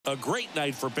A great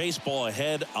night for baseball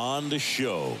ahead on the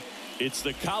show. It's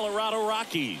the Colorado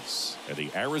Rockies and the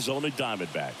Arizona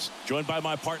Diamondbacks. Joined by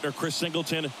my partner, Chris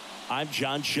Singleton, I'm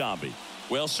John Shambi.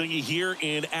 Well, Singy, here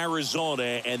in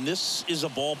Arizona, and this is a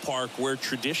ballpark where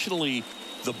traditionally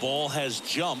the ball has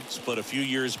jumped, but a few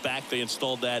years back they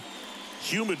installed that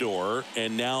humidor,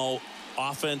 and now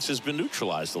offense has been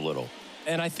neutralized a little.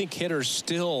 And I think hitters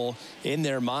still, in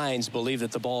their minds, believe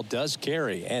that the ball does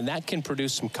carry, and that can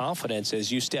produce some confidence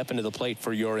as you step into the plate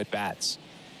for your at-bats.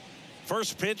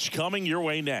 First pitch coming your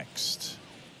way next.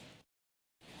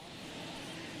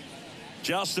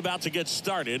 Just about to get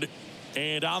started,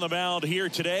 and on the mound here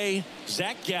today,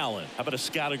 Zach Gallen. How about a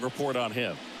scouting report on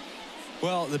him?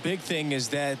 Well, the big thing is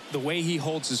that the way he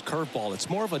holds his curveball, it's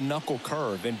more of a knuckle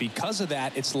curve, and because of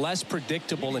that, it's less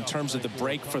predictable in terms of the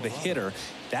break for the hitter.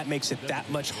 That makes it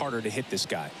that much harder to hit this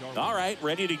guy. All right,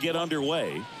 ready to get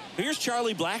underway. Here's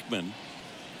Charlie Blackmon.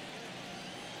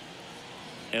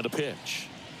 And a pitch.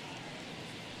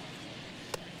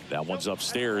 That one's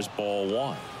upstairs, ball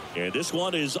one. And this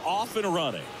one is off and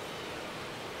running.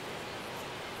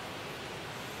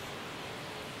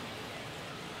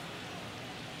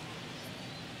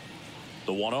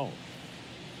 The 1-0.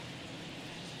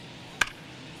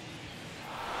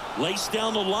 Laced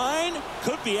down the line,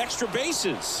 could be extra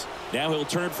bases. Now he'll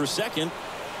turn for second,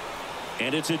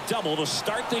 and it's a double to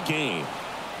start the game.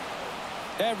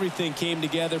 Everything came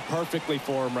together perfectly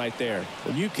for him right there.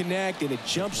 When you connect and it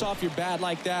jumps off your bat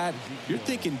like that, you're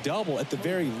thinking double at the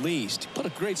very least. Put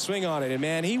a great swing on it, and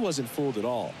man, he wasn't fooled at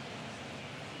all.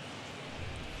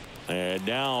 And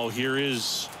now here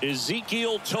is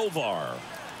Ezequiel Tovar.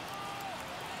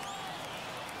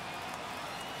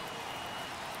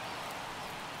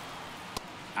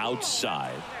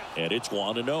 Outside, and it's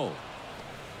 1-0.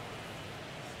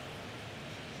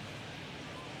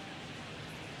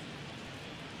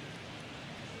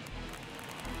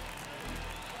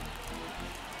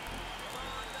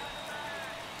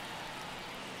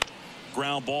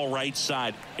 Ground ball right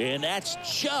side, and that's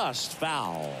just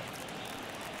foul.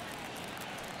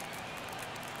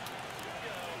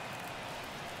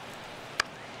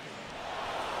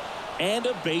 And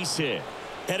a base hit.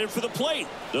 Headed for the plate.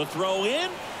 The throw in.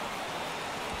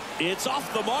 It's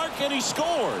off the mark, and he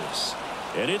scores.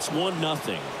 And it's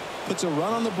 1-0. Puts a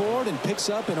run on the board and picks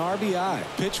up an RBI.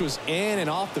 Pitch was in and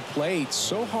off the plate.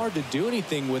 So hard to do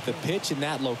anything with a pitch in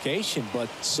that location, but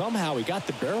somehow he got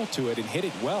the barrel to it and hit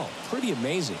it well. Pretty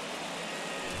amazing.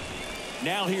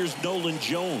 Now here's Nolan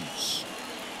Jones.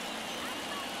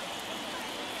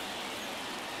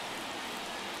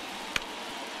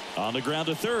 On the ground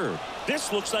to third.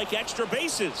 This looks like extra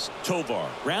bases. Tovar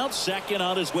round second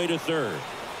on his way to third.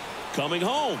 Coming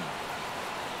home.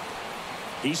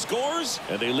 He scores,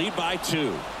 and they lead by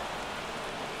 2.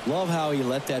 Love how he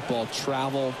let that ball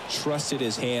travel, trusted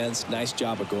his hands. Nice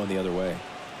job of going the other way.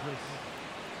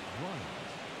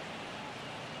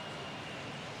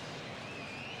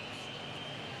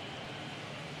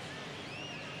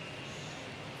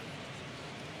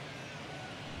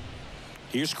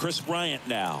 Here's Chris Bryant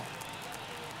now.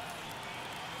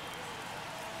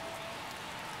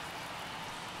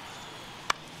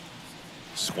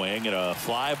 Swing and a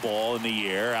fly ball in the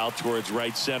air out towards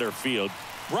right center field.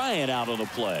 Bryant out on the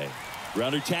play.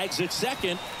 Runner tags at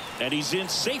second, and he's in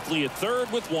safely at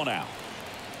third with 1 out.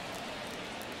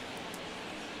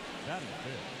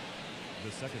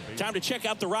 Time to check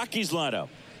out the Rockies lineup.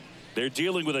 They're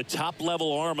dealing with a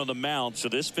top-level arm on the mound, so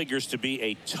this figures to be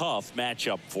a tough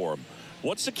matchup for them.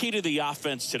 What's the key to the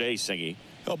offense today, Singy?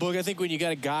 Oh, Boog, I think when you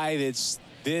got a guy that's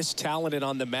this talented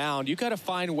on the mound, you got to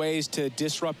find ways to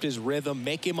disrupt his rhythm,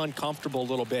 make him uncomfortable a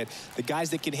little bit. The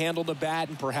guys that can handle the bat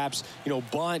and perhaps,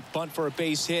 bunt for a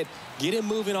base hit, get him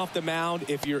moving off the mound.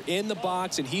 If you're in the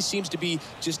box and he seems to be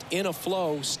just in a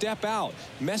flow, step out,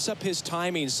 mess up his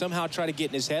timing, somehow try to get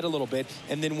in his head a little bit.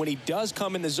 And then when he does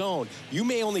come in the zone, you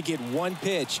may only get one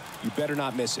pitch. You better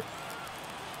not miss it.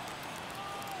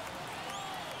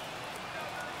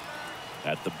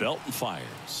 At the belt and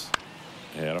fires.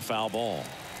 And a foul ball.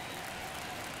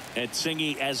 And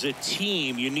Singy, as a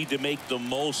team, you need to make the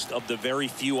most of the very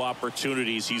few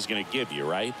opportunities he's going to give you,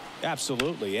 right?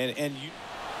 Absolutely. And you.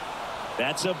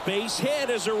 That's a base hit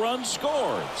as a run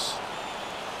scores.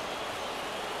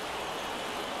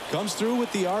 Comes through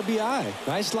with the RBI.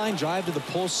 Nice line drive to the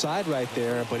pull side right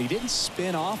there, but he didn't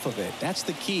spin off of it. That's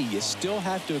the key. You still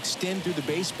have to extend through the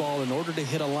baseball in order to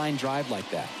hit a line drive like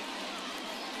that.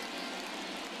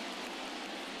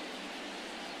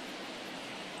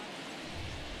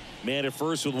 Man at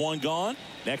first with 1 gone.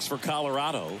 Next for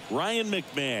Colorado, Ryan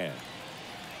McMahon.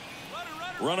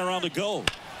 Runner on the go.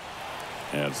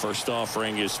 And first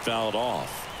offering is fouled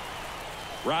off.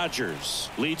 Rogers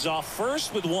leads off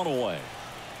first with one away.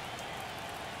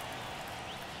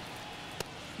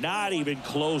 Not even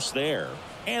close there.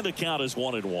 And the count is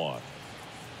 1-1.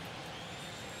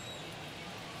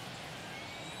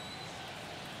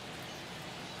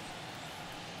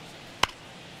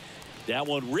 That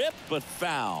one ripped, but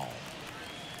foul.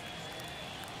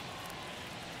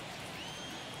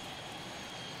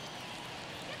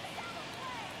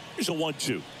 Here's a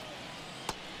 1-2.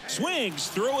 Swings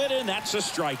through it, and that's a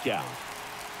strikeout.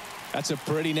 That's a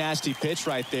pretty nasty pitch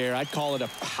right there. I'd call it a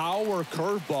power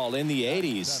curveball in the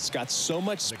 80s. It's got so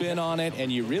much spin on it,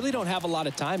 and you really don't have a lot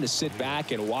of time to sit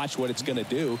back and watch what it's going to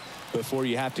do before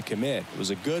you have to commit. It was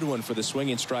a good one for the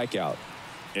swinging strikeout.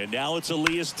 And now it's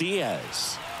Elias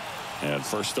Diaz. And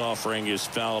first offering is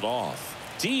fouled off.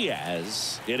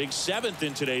 Diaz hitting 7th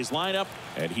in today's lineup,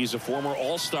 and he's a former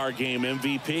All-Star Game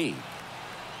MVP.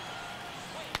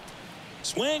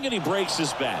 Swing, and he breaks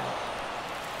his bat.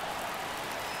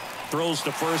 Throws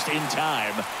to first in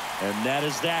time, and that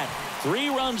is that. 3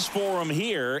 runs for him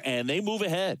here, and they move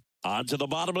ahead. On to the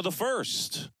bottom of the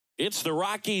first. It's the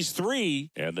Rockies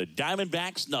 3 and the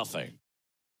Diamondbacks nothing.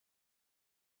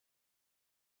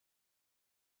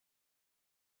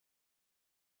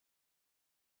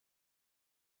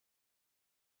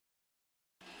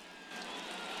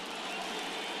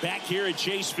 Back here at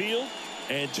Chase Field,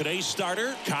 and today's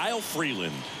starter, Kyle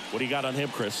Freeland. What do you got on him,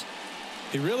 Chris?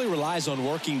 He really relies on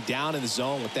working down in the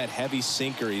zone with that heavy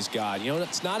sinker he's got. You know,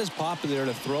 it's not as popular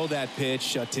to throw that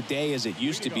pitch today as it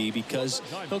used to be because,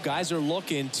 you know, guys are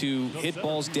looking to hit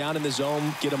balls down in the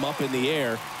zone, get them up in the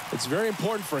air. It's very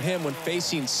important for him when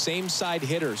facing same-side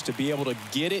hitters to be able to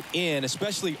get it in,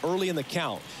 especially early in the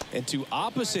count, and to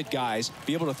opposite guys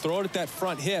be able to throw it at that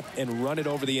front hip and run it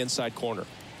over the inside corner.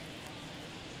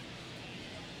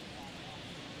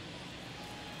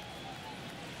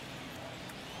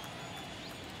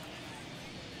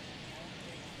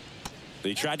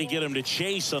 They tried to get him to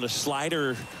chase on a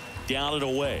slider down and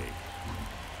away.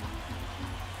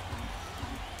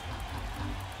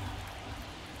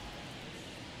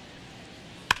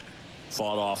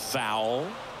 Fought off foul.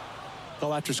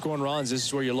 Well, after scoring runs, this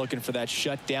is where you're looking for that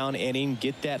shutdown inning.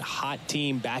 Get that hot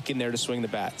team back in there to swing the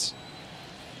bats.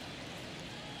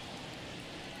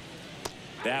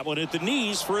 That one at the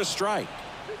knees for a strike.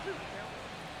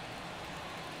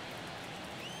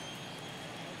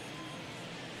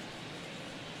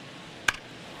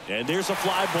 And there's a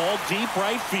fly ball deep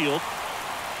right field.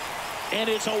 And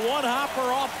it's a one-hopper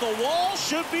off the wall.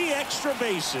 Should be extra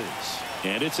bases.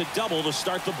 And it's a double to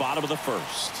start the bottom of the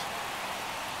first.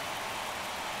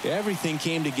 Everything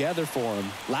came together for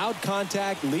him. Loud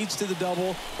contact leads to the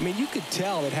double. I mean, you could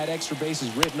tell it had extra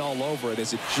bases written all over it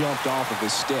as it jumped off of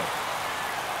his stick.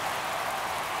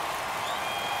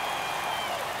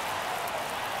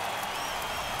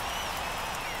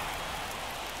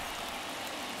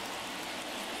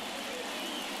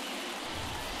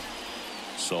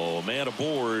 So a man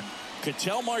aboard.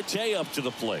 Ketel Marte up to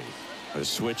the plate. A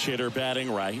switch hitter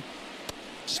batting right.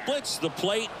 Splits the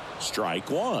plate. Strike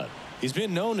one. He's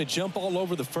been known to jump all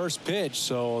over the first pitch,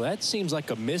 so that seems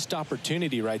like a missed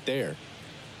opportunity right there.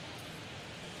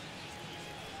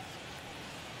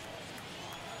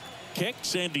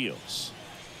 Kicks and deals.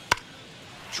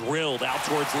 Drilled out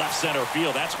towards left center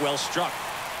field. That's well struck.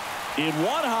 In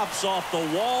one hops off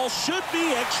the wall. Should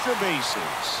be extra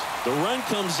bases. The run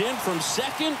comes in from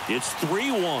second. It's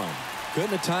 3-1.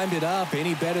 Couldn't have timed it up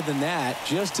any better than that.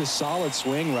 Just a solid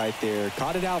swing right there.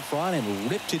 Caught it out front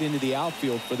and ripped it into the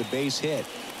outfield for the base hit.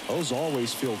 Those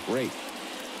always feel great.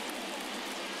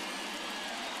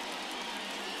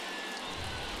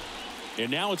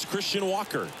 And now it's Christian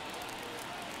Walker.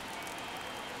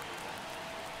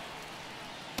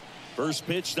 First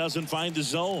pitch doesn't find the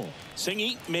zone.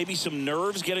 Singy, maybe some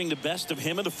nerves getting the best of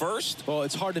him in the first? Well,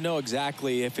 it's hard to know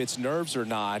exactly if it's nerves or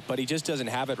not, but he just doesn't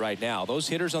have it right now. Those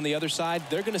hitters on the other side,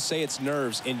 they're going to say it's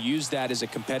nerves and use that as a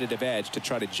competitive edge to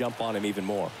try to jump on him even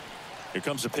more. Here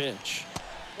comes a pitch.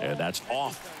 And that's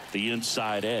off the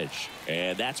inside edge.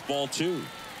 And that's ball 2.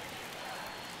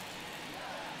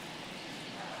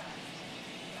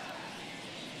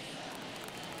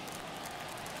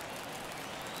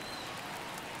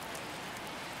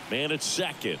 Man at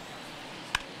second.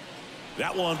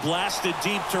 That one blasted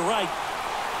deep to right.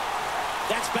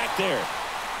 That's back there.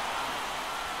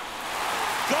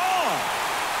 Gone.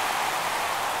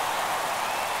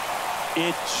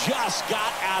 It just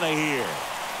got out of here.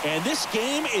 And this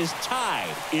game is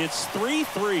tied. It's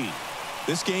 3-3.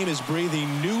 This game is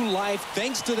breathing new life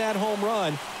thanks to that home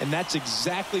run, and that's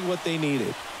exactly what they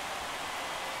needed.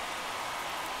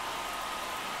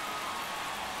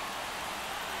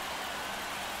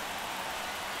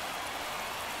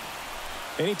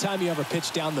 Anytime you have a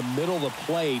pitch down the middle of the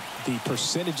plate, the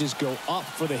percentages go up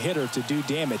for the hitter to do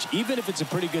damage, even if it's a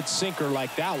pretty good sinker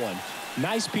like that one.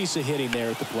 Nice piece of hitting there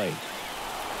at the plate.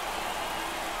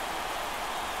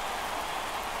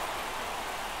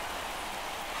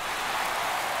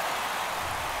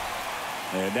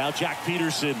 And now Jack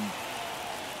Peterson.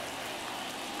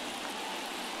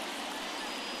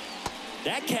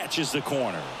 That catches the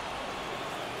corner.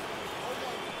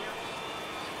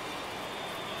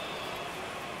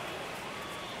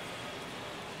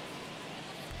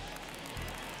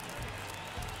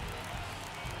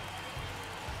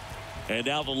 And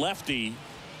now the lefty.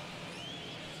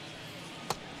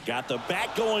 Got the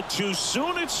bat going too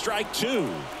soon. It's strike two.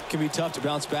 Can be tough to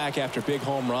bounce back after a big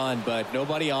home run, but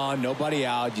nobody on, nobody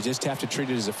out. You just have to treat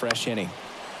it as a fresh inning.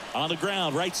 On the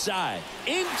ground, right side,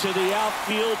 into the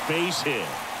outfield, base hit.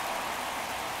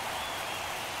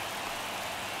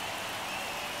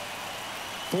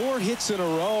 Four hits in a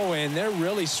row, and they're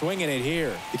really swinging it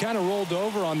here. He kind of rolled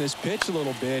over on this pitch a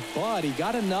little bit, but he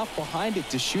got enough behind it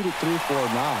to shoot it through for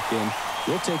a knock, and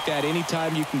you'll take that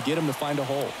anytime you can get him to find a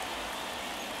hole.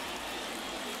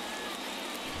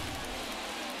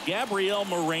 Gabriel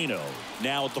Moreno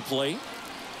now at the plate.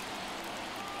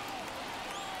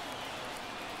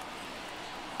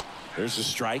 There's a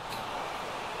strike.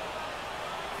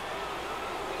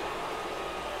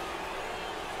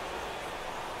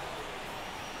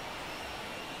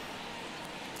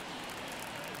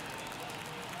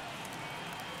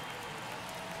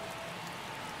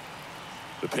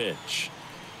 The pitch.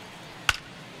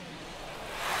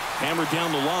 Hammered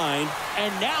down the line,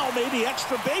 and now maybe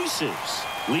extra bases.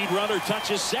 Lead runner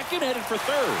touches second, headed for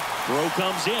third. Throw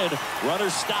comes in, runner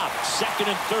stopped, second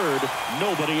and third,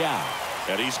 nobody out.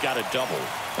 And he's got a double.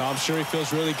 I'm sure he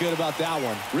feels really good about that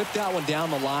one. Ripped that one down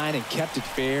the line and kept it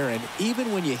fair, and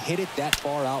even when you hit it that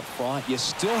far out front, you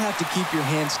still have to keep your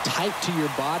hands tight to your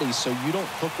body so you don't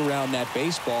hook around that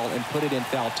baseball and put it in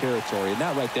foul territory, and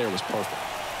that right there was perfect.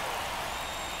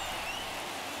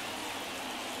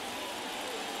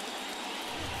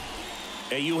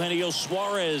 Eugenio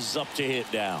Suarez up to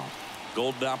hit down.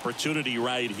 Golden opportunity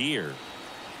right here.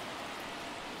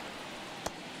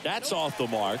 That's off the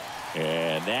mark,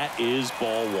 and that is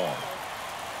ball one.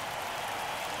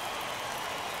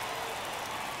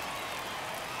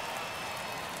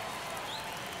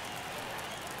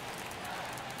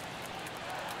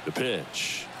 The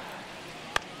pitch.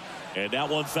 And that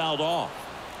one fouled off.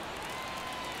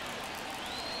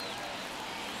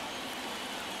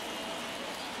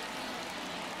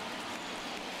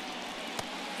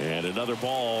 And another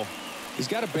ball. He's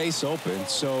got a base open,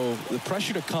 so the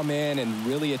pressure to come in and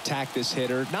really attack this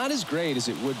hitter, not as great as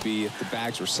it would be if the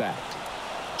bags were sacked.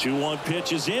 2-1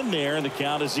 pitch is in there, and the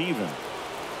count is even.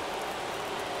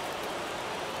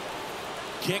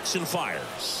 Kicks and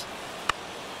fires.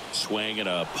 Swing and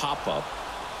a pop-up.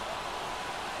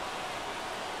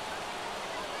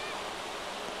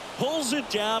 Pulls it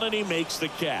down, and he makes the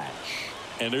catch.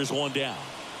 And there's one down.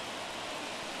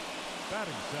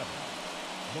 Batting seven.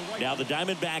 Now the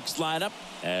Diamondbacks lineup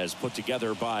as put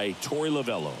together by Torey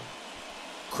Lovello.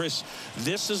 Chris,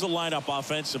 this is a lineup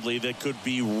offensively that could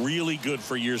be really good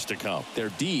for years to come. They're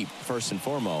deep, first and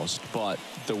foremost, but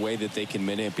the way that they can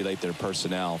manipulate their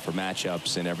personnel for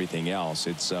matchups and everything else,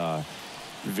 it's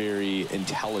very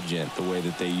intelligent the way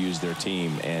that they use their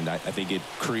team, and I think it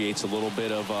creates a little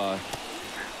bit of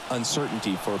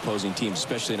uncertainty for opposing teams,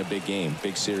 especially in a big game,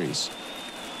 big series.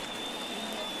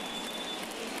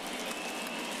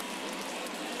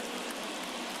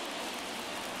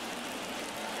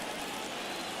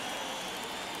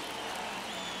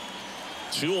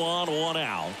 Two on, one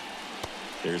out.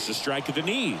 There's a strike at the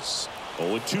knees.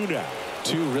 0-2 now.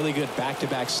 Two really good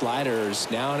back-to-back sliders.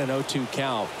 Now in an 0-2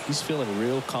 count. He's feeling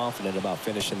real confident about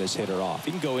finishing this hitter off.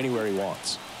 He can go anywhere he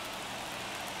wants.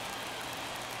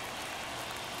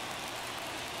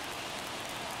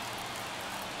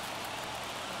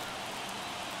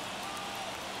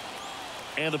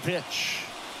 And the pitch.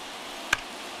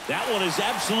 That one is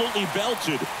absolutely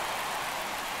belted.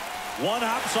 One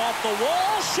hops off the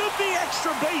wall, should be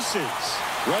extra bases.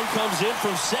 Run comes in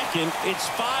from second. It's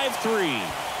 5-3.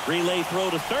 Relay throw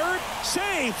to third.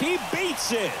 Safe. He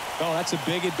beats it. Oh, that's a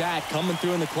big at bat coming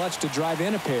through in the clutch to drive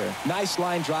in a pair. Nice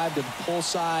line drive to the pull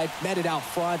side. Met it out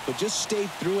front, but just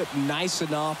stayed through it nice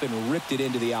enough and ripped it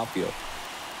into the outfield.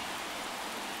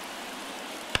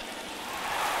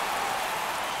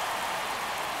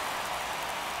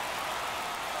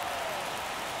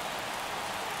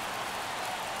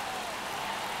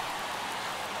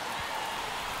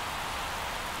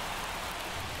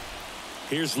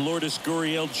 Here's Lourdes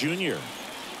Gurriel Jr.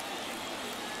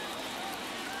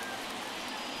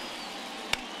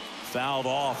 Fouled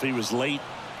off. He was late.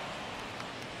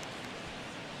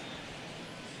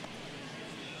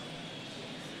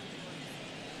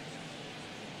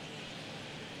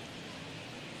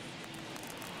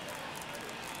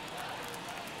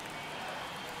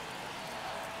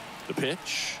 The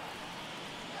pitch.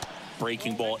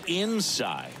 Breaking ball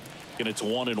inside. And it's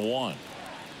 1-1.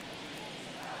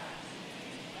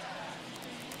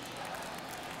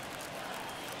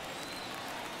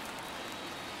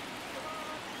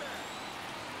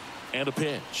 And a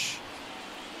pitch.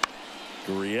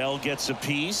 Gurriel gets a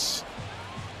piece.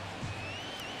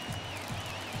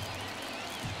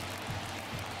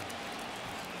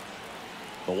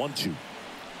 The 1-2.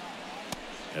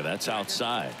 And that's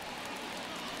outside.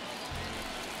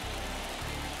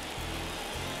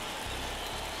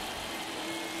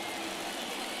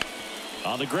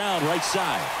 On the ground, right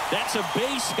side. That's a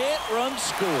base hit. Run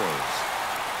scores.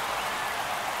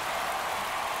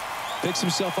 Picks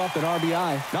himself up an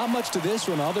RBI. Not much to this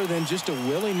one other than just a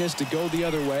willingness to go the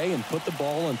other way and put the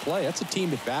ball in play. That's a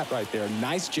team at bat right there.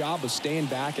 Nice job of staying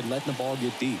back and letting the ball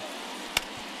get deep.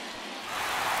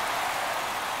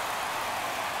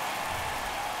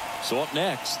 So up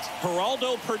next,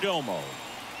 Geraldo Perdomo.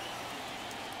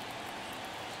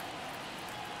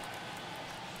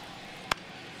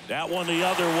 That one the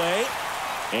other way.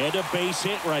 And a base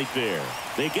hit right there.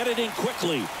 They get it in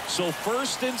quickly. So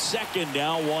first and second,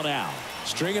 now one out.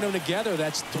 Stringing them together,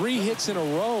 that's 3 hits in a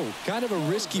row. Kind of a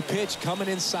risky pitch coming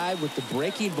inside with the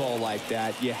breaking ball like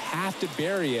that. You have to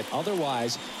bury it.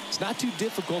 Otherwise, it's not too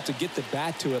difficult to get the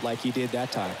bat to it like he did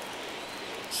that time.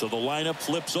 So the lineup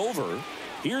flips over.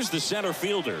 Here's the center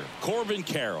fielder, Corbin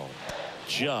Carroll.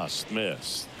 Just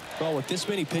missed. Well, with this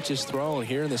many pitches thrown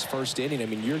here in this first inning, I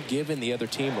mean, you're giving the other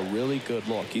team a really good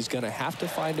look. He's going to have to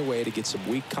find a way to get some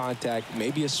weak contact,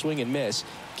 maybe a swing and miss,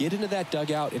 get into that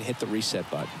dugout and hit the reset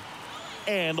button.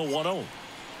 And the 1-0.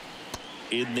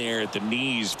 In there at the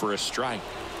knees for a strike.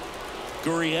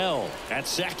 Gurriel at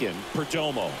second.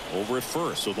 Perdomo over at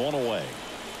first with one away.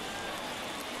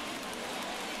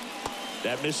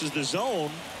 That misses the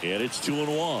zone, and it's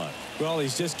 2-1. Well,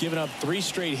 he's just given up 3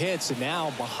 straight hits, and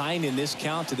now behind in this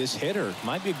count to this hitter.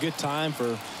 Might be a good time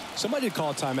for somebody to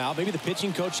call a timeout. Maybe the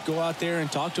pitching coach go out there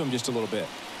and talk to him just a little bit.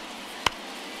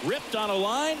 Ripped on a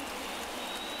line.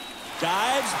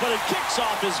 Dives, but it kicks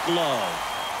off his glove.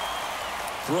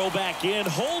 Throw back in,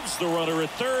 holds the runner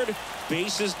at third.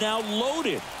 Base is now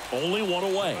loaded. Only one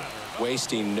away.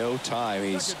 Wasting no time.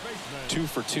 He's 2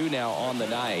 for 2 now on the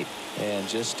night, and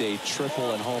just a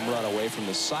triple and home run away from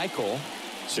the cycle.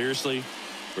 Seriously,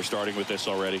 we're starting with this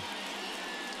already.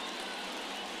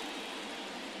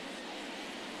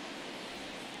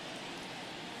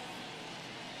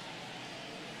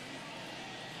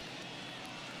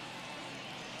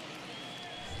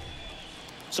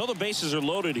 So the bases are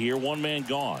loaded here. One man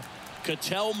gone.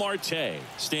 Ketel Marte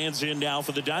stands in now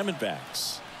for the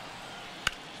Diamondbacks.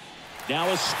 Now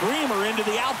a screamer into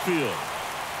the outfield.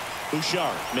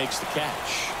 Bouchard makes the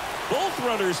catch. Both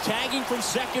runners tagging from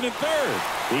second and third.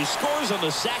 He scores on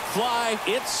the sac fly.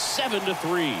 It's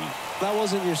 7-3. That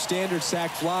wasn't your standard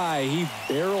sac fly. He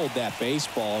barreled that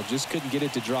baseball, just couldn't get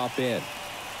it to drop in.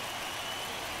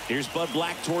 Here's Bud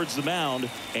Black towards the mound,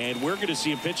 and we're going to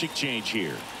see a pitching change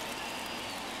here.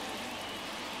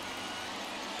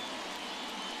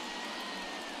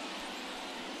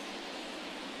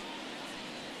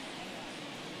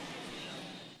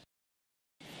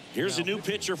 Here's a new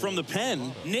pitcher from the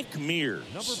pen, Nick Mears.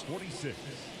 Number 46,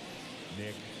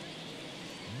 Nick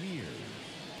Mears.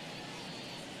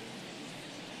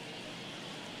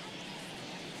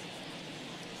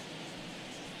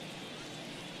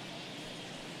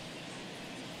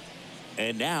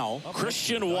 And now,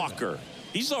 Christian Walker.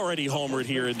 He's already homered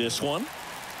here in this one.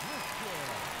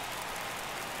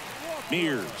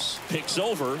 Mears picks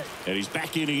over, and he's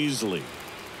back in easily.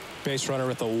 Base runner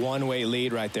with a one-way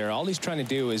lead right there. All he's trying to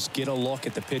do is get a look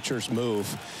at the pitcher's move.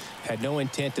 Had no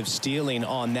intent of stealing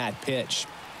on that pitch.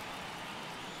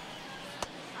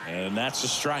 And that's a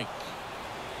strike.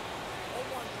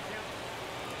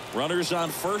 Runners on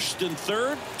first and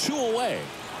third, 2 away.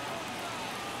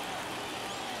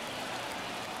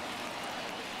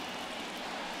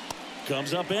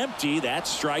 Comes up empty.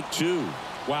 That's strike 2.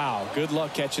 Wow, good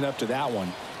luck catching up to that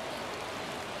one.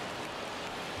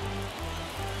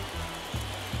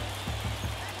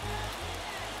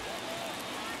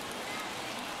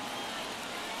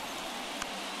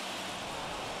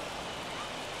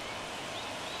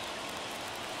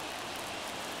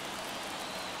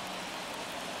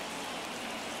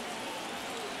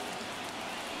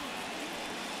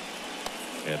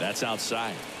 Yeah, that's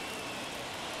outside.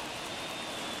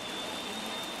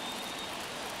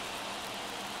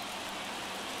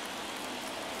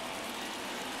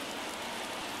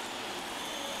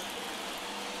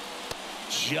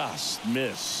 just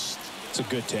missed. It's a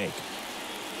good take.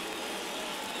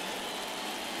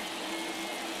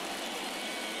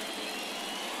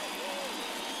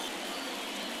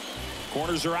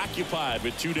 Corners are occupied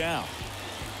with 2 down.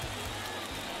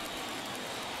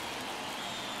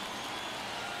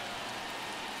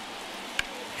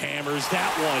 Hammers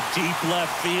that one deep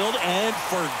left field and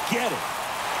forget it.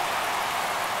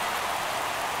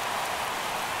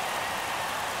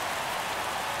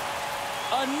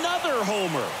 Another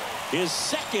homer. His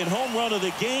second home run of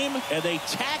the game, and they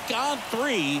tack on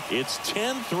 3. It's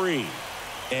 10-3.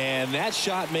 And that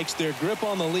shot makes their grip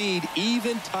on the lead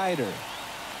even tighter.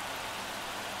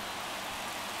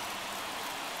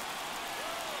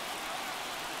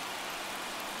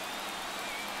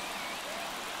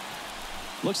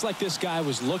 Looks like this guy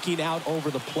was looking out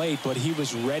over the plate, but he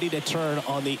was ready to turn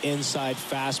on the inside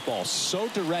fastball. So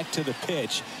direct to the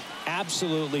pitch,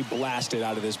 absolutely blasted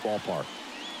out of this ballpark.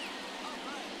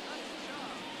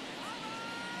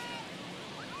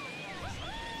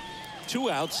 Two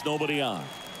outs, nobody on.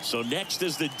 So next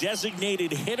is the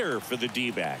designated hitter for the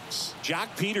D-backs,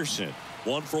 Jock Peterson.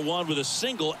 1 for 1 with a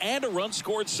single and a run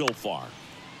scored so far.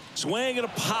 Swing and a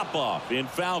pop-off in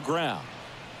foul ground.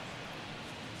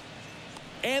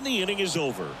 And the inning is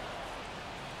over.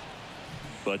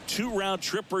 But 2 round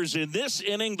trippers in this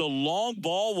inning. The long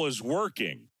ball was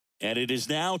working. And it is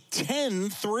now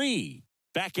 10-3.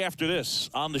 Back after this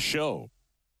on the show.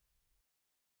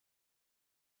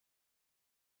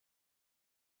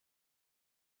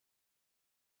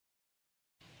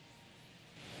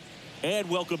 And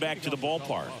welcome back to the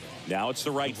ballpark. Now it's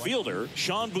the right fielder,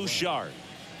 Sean Bouchard.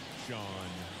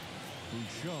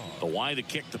 The wind to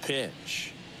kick the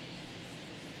pitch.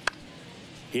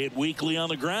 Hit weakly on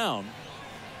the ground.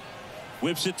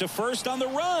 Whips it to first on the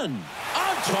run.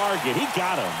 On target. He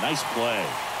got him. Nice play.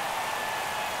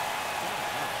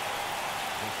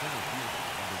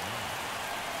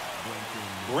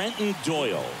 Brenton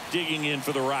Doyle digging in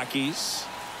for the Rockies.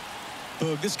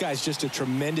 Boog, this guy's just a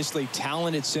tremendously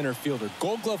talented center fielder.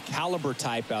 Gold Glove caliber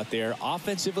type out there.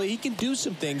 Offensively, he can do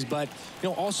some things, but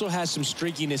also has some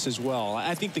streakiness as well.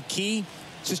 I think the key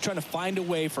is just trying to find a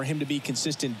way for him to be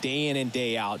consistent day in and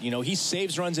day out. He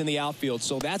saves runs in the outfield,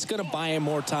 so that's going to buy him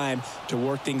more time to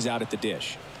work things out at the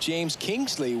dish. James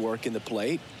Kingsley working the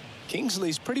plate.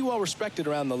 Kingsley's pretty well respected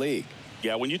around the league.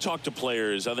 Yeah, when you talk to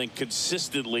players, I think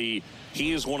consistently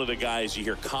he is one of the guys you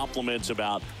hear compliments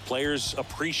about. Players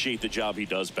appreciate the job he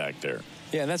does back there.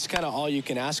 Yeah, and that's kind of all you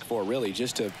can ask for, really,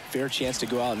 just a fair chance to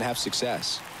go out and have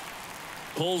success.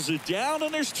 Pulls it down,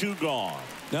 and there's 2 gone.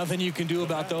 Nothing you can do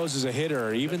about those as a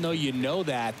hitter. Even though you know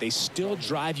that, they still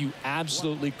drive you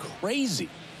absolutely crazy.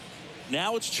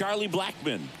 Now it's Charlie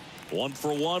Blackmon. 1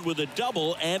 for 1 with a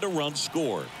double and a run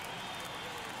scored.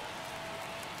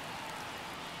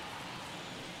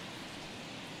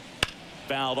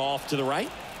 Fouled off to the right.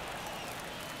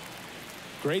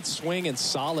 Great swing and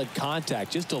solid contact.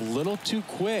 Just a little too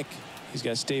quick. He's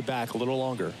got to stay back a little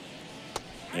longer.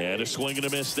 And a swing and a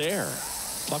miss there.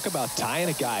 Talk about tying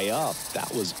a guy up. That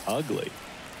was ugly.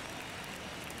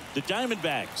 The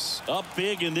Diamondbacks up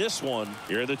big in this one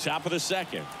here at the top of the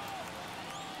second.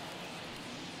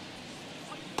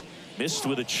 Missed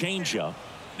with a changeup.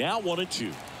 Now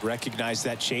 1-2. Recognize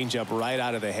that changeup right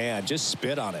out of the hand. Just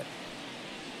spit on it.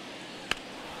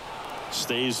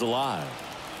 Stays alive.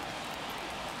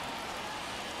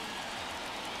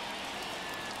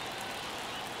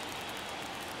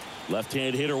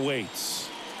 Left-hand hitter waits.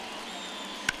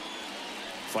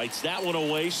 Fights that one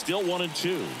away. Still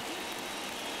 1-2.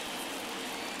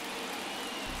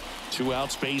 2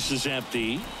 outs. Base is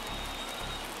empty.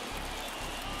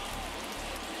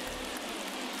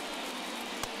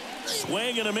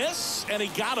 Swing and a miss, and he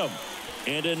got him.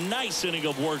 And a nice inning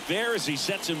of work there as he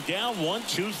sets him down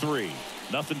 1-2-3.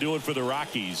 Nothing doing for the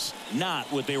Rockies.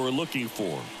 Not what they were looking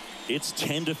for. It's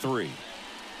 10-3.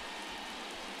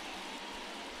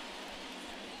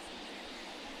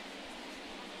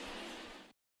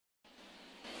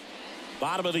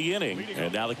 Bottom of the inning,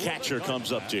 and now the catcher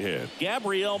comes up to hit.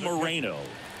 Gabriel Moreno.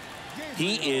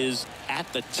 He is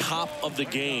at the top of the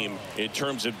game in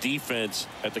terms of defense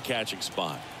at the catching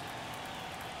spot.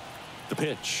 The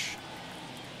pitch.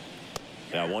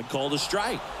 Now one called a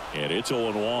strike, and it's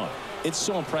 0-1. It's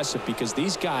so impressive because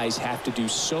these guys have to do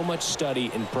so much study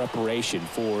and preparation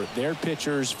for their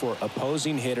pitchers, for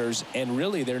opposing hitters, and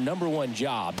really their #1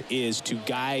 job is to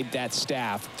guide that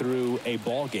staff through a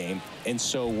ball game. And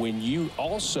so when you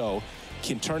also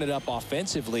can turn it up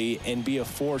offensively and be a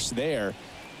force there,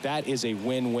 that is a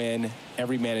win-win,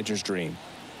 every manager's dream.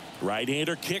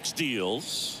 Right-hander kicks,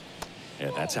 deals,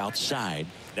 and that's outside.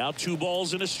 Now 2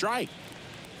 balls and a strike.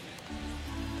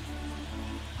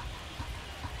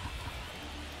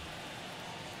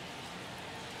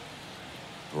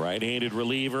 Right-handed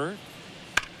reliever.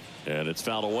 And it's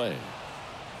fouled away.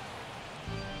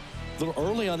 A little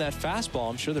early on that fastball.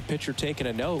 I'm sure the pitcher taking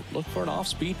a note. Look for an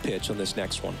off-speed pitch on this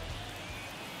next one.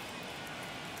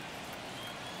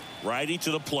 Righty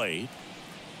to the plate.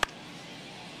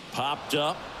 Popped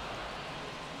up.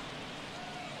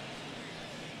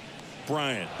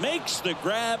 Bryant makes the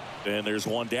grab, and there's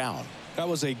one down. That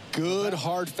was a good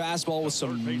hard fastball with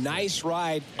some nice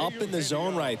ride up in the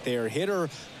zone right there. Hitter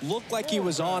looked like he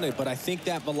was on it, but I think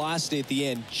that velocity at the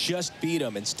end just beat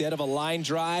him. Instead of a line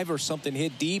drive or something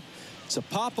hit deep, it's a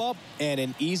pop up and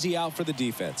an easy out for the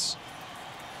defense.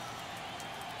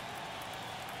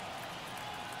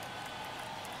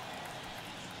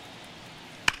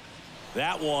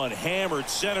 That one hammered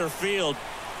center field.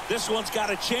 This one's got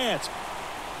a chance.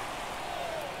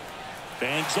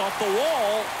 Bangs off the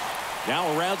wall.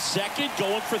 Now around second,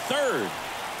 going for third.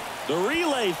 The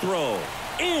relay throw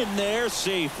in there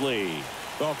safely.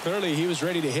 Well, clearly he was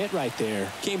ready to hit right there.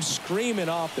 Came screaming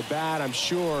off the bat. I'm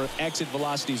sure exit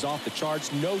velocity's off the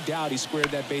charts. No doubt he squared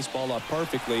that baseball up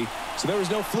perfectly. So there was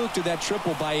no fluke to that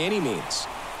triple by any means.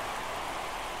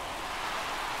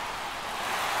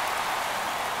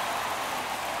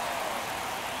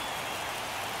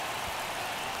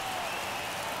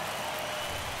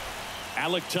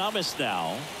 Alec Thomas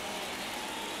now.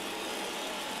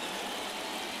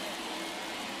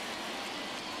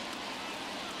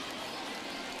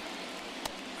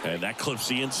 And that clips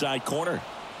the inside corner.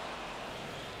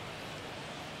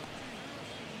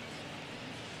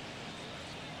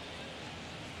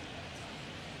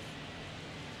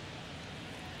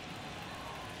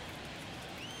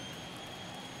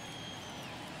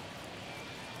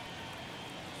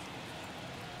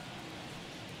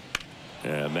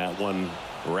 And that one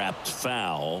wrapped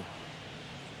foul.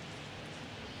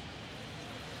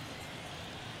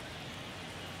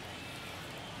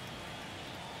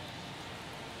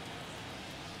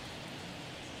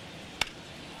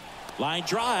 Line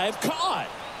drive caught.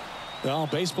 Well,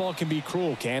 baseball can be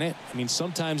cruel, can it? I mean,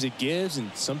 sometimes it gives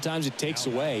and sometimes it takes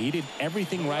away. He did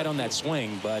everything right on that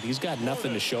swing, but he's got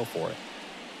nothing to show for it.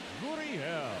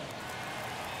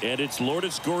 And it's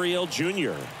Lourdes Gurriel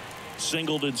Jr.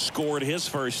 Singled and scored his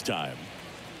first time.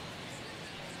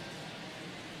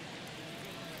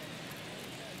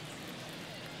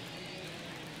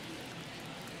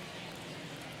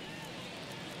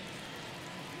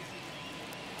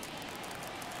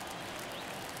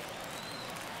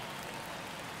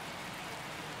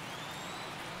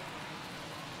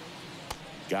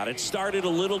 Got it started a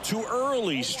little too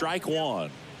early. Strike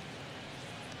one.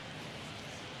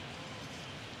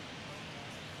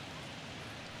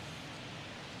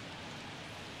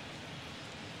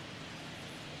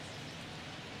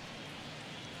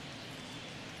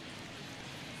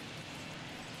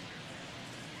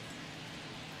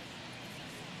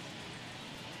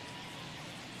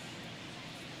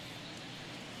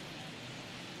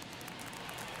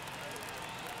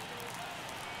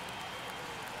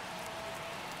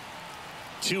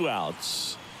 Two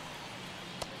outs.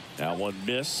 That one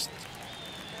missed.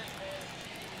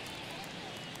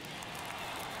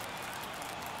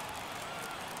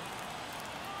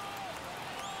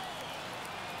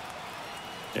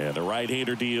 And the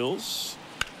right-hander deals.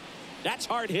 That's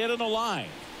hard hit on the line.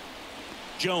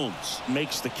 Jones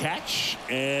makes the catch,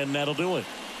 and that'll do it.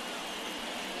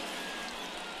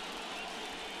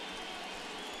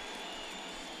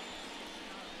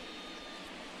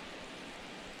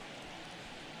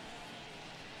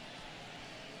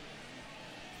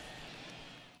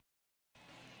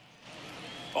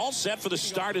 All set for the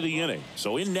start of the inning.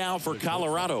 So in now for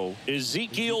Colorado,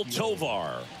 Ezequiel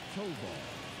Tovar.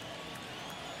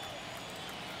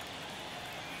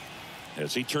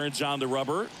 As he turns on the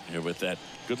rubber, and with that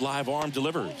good live arm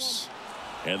delivers.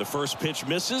 And the first pitch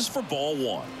misses for ball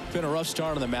one. Been a rough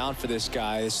start on the mound for this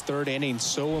guy. This third inning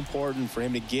so important for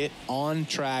him to get on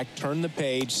track, turn the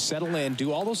page, settle in,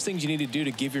 do all those things you need to do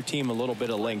to give your team a little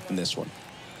bit of length in this one.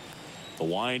 The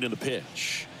wind and the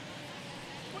pitch.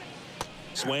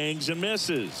 Swings and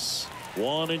misses.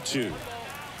 1-2.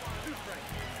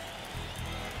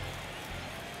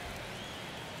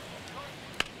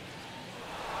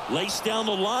 Laced down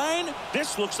the line.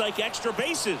 This looks like extra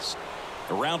bases.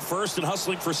 Around first and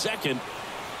hustling for second.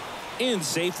 In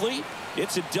safely.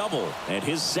 It's a double and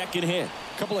his second hit.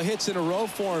 Couple of hits in a row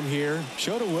for him here.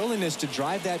 Showed a willingness to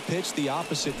drive that pitch the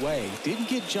opposite way. Didn't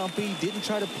get jumpy, didn't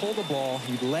try to pull the ball.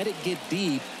 He let it get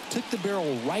deep, took the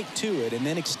barrel right to it, and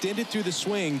then extended through the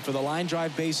swing for the line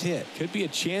drive base hit. Could be a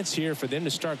chance here for them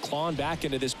to start clawing back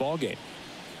into this ball game.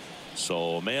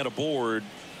 So a man aboard.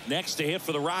 Next to hit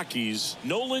for the Rockies,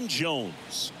 Nolan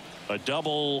Jones. A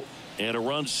double And a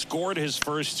run scored his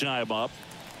first time up.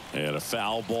 And a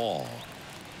foul ball.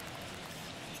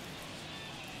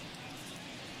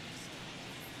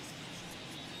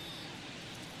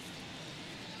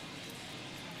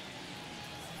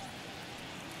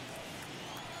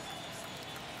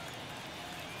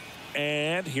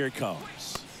 And here it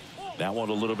comes. That one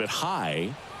a little bit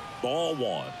high. Ball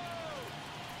one.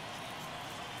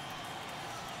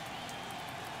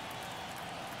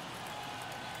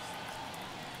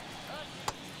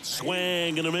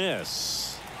 Swing and a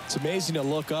miss. It's amazing to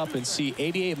look up and see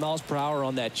 88 miles per hour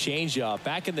on that changeup.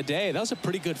 Back in the day, that was a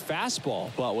pretty good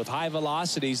fastball. But with high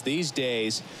velocities these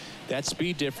days, that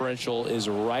speed differential is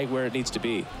right where it needs to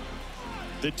be.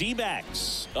 The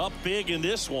D-backs up big in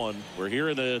this one. We're here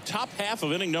in the top half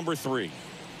of inning number 3.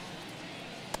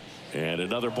 And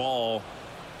another ball.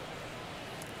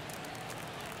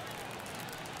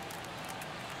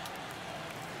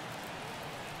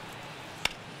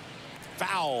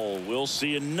 Foul. We'll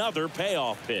see another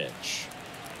payoff pitch.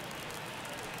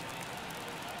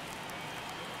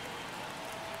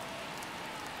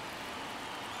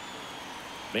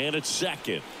 Man at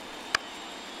second.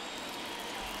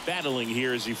 Battling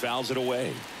here as he fouls it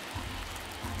away.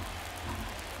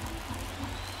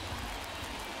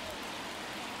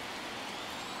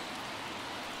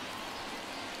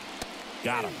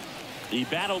 Got him. He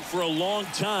battled for a long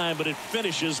time, but it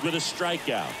finishes with a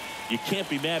strikeout. You can't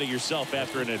be mad at yourself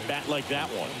after an at-bat like that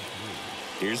one.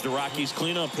 Here's the Rockies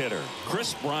cleanup hitter,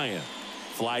 Chris Bryant.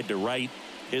 Flied to right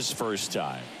his first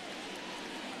time.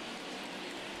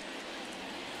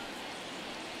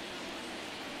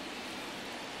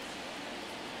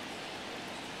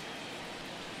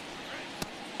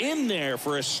 In there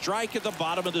for a strike at the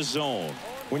bottom of the zone.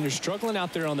 When you're struggling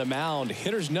out there on the mound,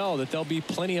 hitters know that there'll be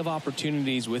plenty of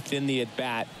opportunities within the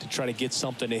at-bat to try to get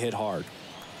something to hit hard.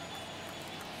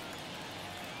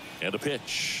 And a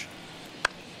pitch.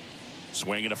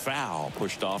 Swing and a foul.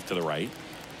 Pushed off to the right.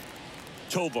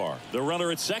 Tovar, the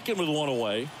runner at second with one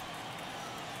away.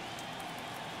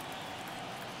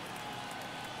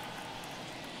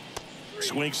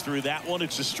 Swings through that one.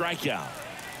 It's a strikeout.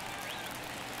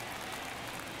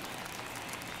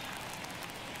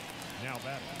 Now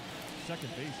batting, second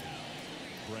baseman,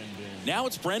 Brendan. Now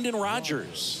it's Brendan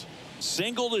Rodgers.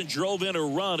 Singled and drove in a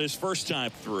run his first time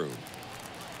through.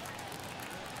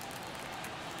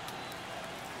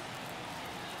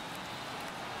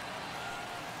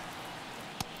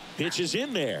 Pitch is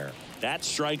in there. That's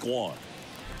strike one.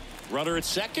 Runner at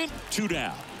second, 2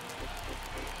 down.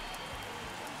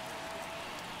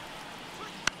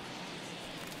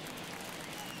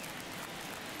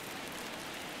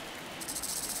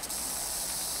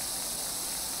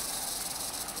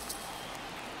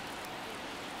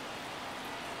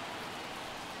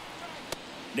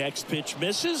 Next pitch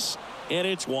misses, and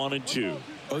it's 1-2.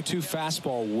 0-2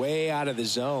 fastball way out of the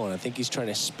zone. I think he's trying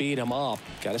to speed him up.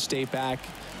 Got to stay back.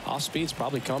 Off speed's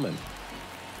probably coming.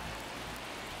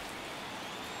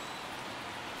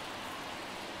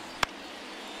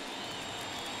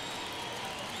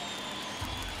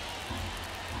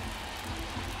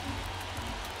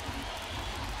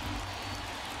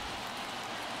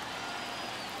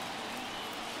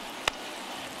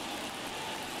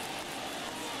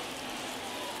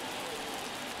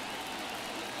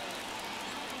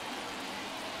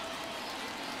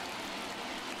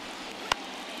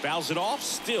 Fouls it off,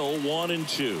 still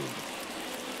 1-2.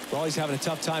 We're always having a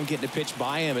tough time getting a pitch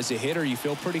by him. As a hitter, you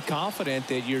feel pretty confident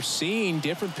that you're seeing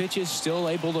different pitches still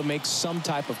able to make some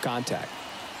type of contact.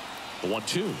 The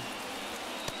 1-2.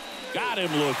 Got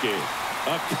him looking.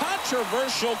 A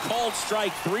controversial called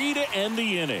strike 3 to end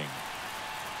the inning.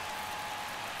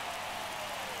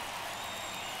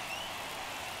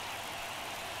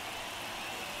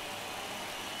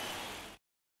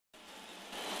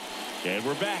 And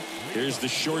we're back. Here's the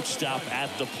shortstop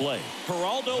at the plate,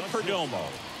 Geraldo Perdomo.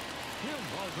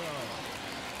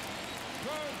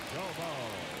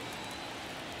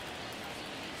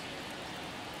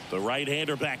 The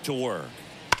right-hander back to work.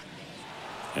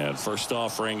 And first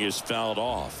offering is fouled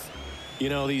off. You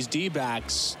know, these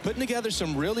D-backs putting together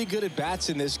some really good at-bats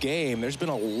in this game. There's been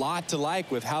a lot to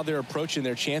like with how they're approaching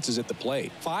their chances at the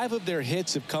plate. 5 of their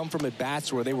hits have come from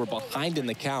at-bats where they were behind in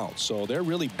the count, so they're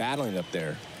really battling up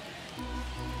there.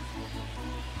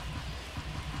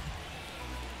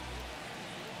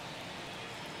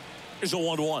 Here's a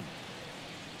 1-1.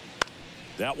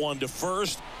 That one to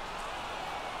first.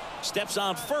 Steps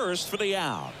on first for the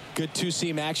out. Good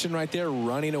two-seam action right there,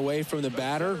 running away from the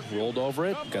batter, rolled over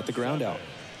it, got the ground out.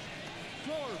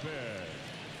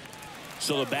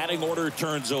 So the batting order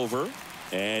turns over,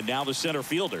 and now the center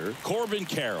fielder, Corbin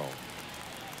Carroll.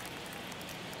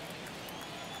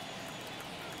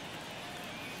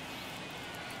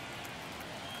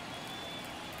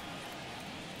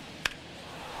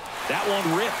 That one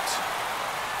ripped.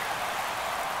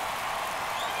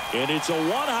 And it's a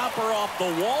one-hopper off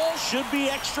the wall. Should be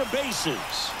extra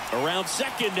bases. Around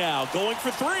second now, going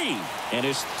for 3. And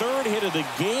his 3rd hit of the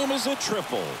game is a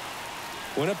triple.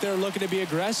 Went up there looking to be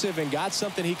aggressive and got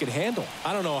something he could handle.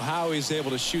 I don't know how he's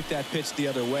able to shoot that pitch the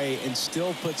other way and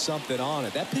still put something on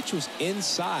it. That pitch was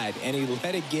inside, and he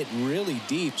let it get really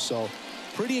deep. So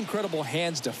pretty incredible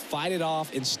hands to fight it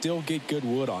off and still get good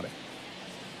wood on it.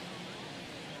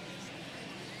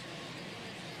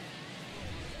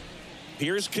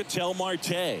 Here's Ketel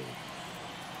Marte.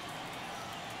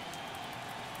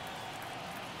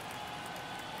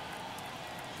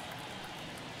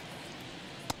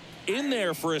 In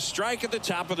there for a strike at the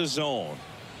top of the zone.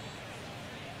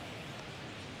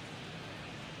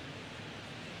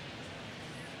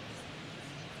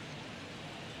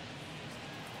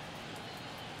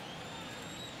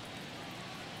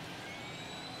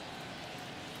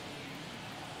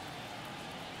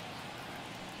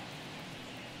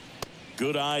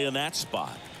 Good eye in that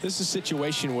spot. This is a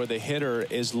situation where the hitter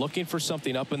is looking for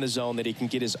something up in the zone that he can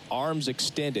get his arms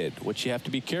extended. What you have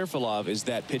to be careful of is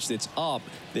that pitch that's up,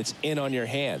 that's in on your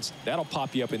hands. That'll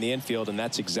pop you up in the infield, and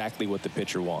that's exactly what the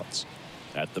pitcher wants.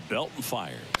 At the belt and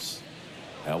fires.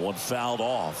 That one fouled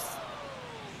off.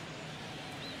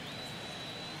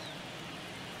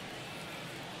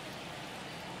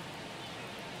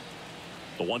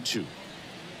 The 1-2.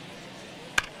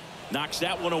 Knocks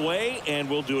that one away, and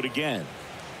we'll do it again.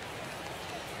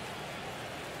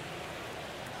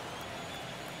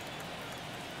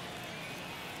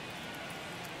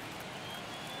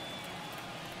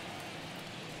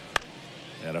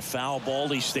 And a foul ball.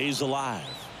 He stays alive.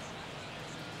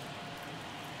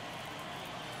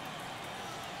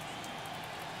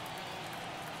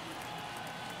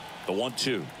 The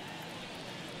 1-2.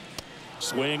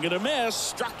 Swing and a miss.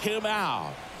 Struck him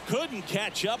out. Couldn't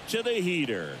catch up to the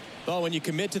heater. Well, when you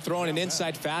commit to throwing an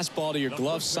inside fastball to your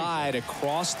glove side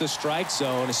across the strike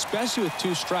zone, especially with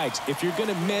 2 strikes, if you're going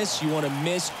to miss, you want to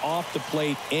miss off the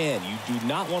plate in. You do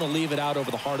not want to leave it out over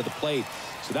the heart of the plate.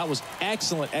 So that was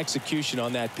excellent execution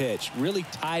on that pitch. Really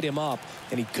tied him up,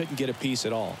 and he couldn't get a piece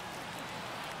at all.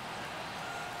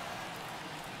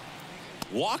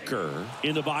 Walker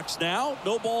in the box now.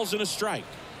 No balls and a strike.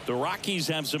 The Rockies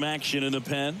have some action in the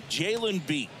pen. Jalen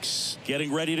Beeks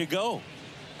getting ready to go.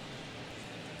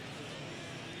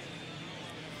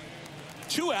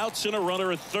 2 outs and a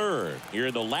runner at third here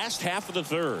in the last half of the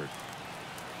 3rd.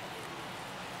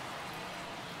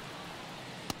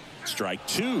 Strike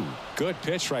 2. Good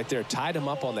pitch right there. Tied him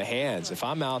up on the hands. If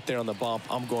I'm out there on the bump,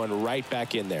 I'm going right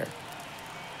back in there.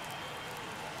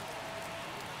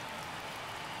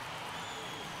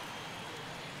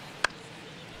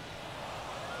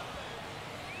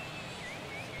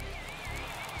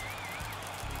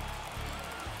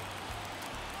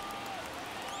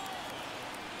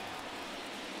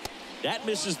 That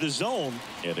misses the zone,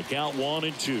 and a count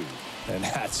 1-2. And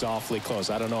that's awfully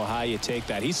close. I don't know how you take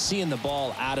that. He's seeing the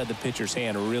ball out of the pitcher's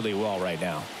hand really well right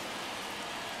now.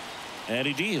 And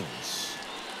he deals.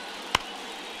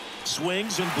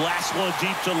 Swings and blasts one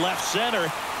deep to left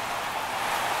center.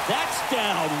 That's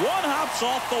down. One hops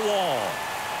off the wall.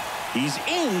 He's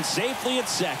in safely at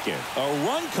second. A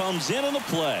run comes in on the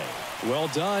play. Well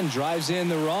done. Drives in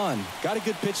the run. Got a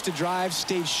good pitch to drive.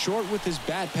 Stayed short with his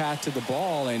bat path to the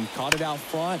ball and caught it out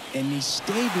front. And he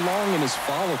stayed long in his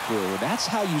follow through. That's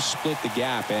how you split the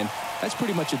gap. And that's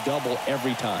pretty much a double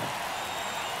every time.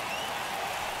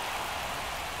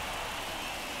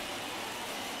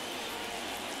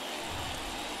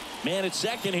 Man at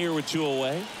second here with 2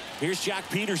 away. Here's Jock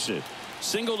Peterson.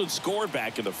 Singled and scored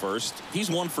back in the 1st. He's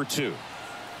 1 for 2.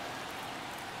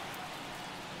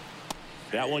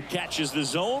 That one catches the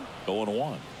zone.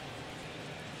 0-1.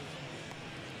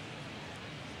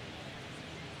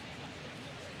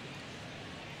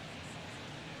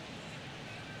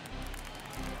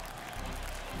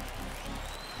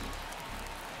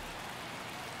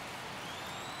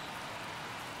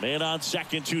 Man on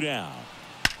second, 2 down.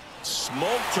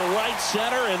 Smoke to right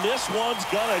center, and this one's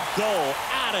gonna go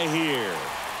out of here.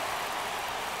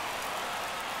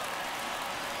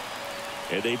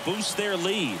 And they boost their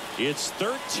lead. It's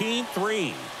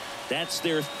 13-3. That's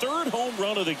their 3rd home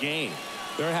run of the game.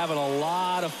 They're having a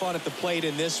lot of fun at the plate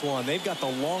in this one. They've got the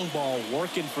long ball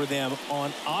working for them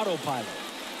on autopilot.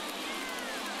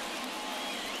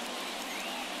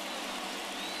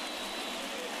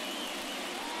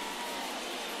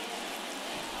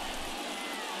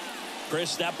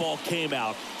 Chris, that ball came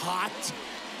out hot.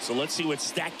 So let's see what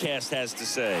StatCast has to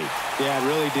say. Yeah, it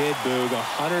really did, Boog.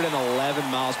 111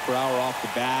 miles per hour off the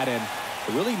bat, and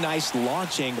A really nice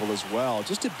launch angle as well.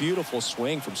 Just a beautiful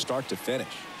swing from start to finish.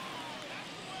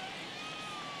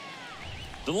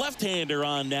 The left-hander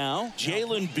on now,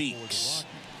 Jalen Beeks.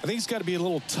 I think it's got to be a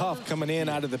little tough coming in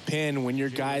out of the pen when your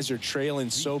guys are trailing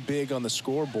so big on the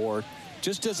scoreboard.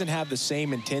 Just doesn't have the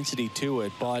same intensity to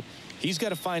it, but he's got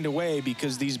to find a way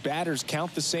because these batters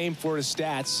count the same for his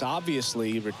stats,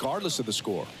 obviously, regardless of the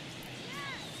score.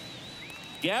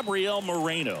 Gabriel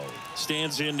Moreno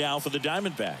stands in now for the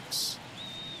Diamondbacks.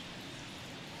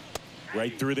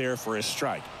 Right through there for a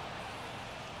strike.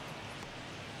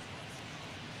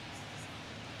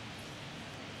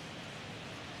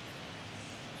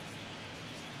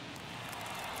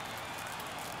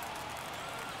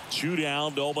 Two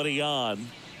down, nobody on.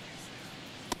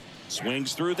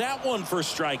 Swings through that one for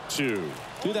strike two.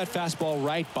 Threw that fastball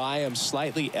right by him,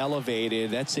 slightly elevated.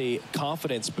 That's a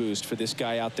confidence boost for this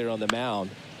guy out there on the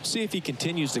mound. See if he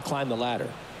continues to climb the ladder.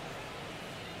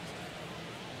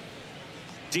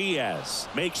 Diaz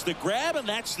makes the grab, and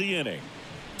that's the inning.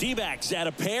 D-backs add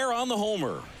a pair on the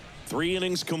homer. 3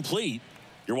 innings complete.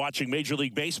 You're watching Major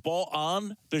League Baseball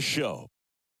on The Show.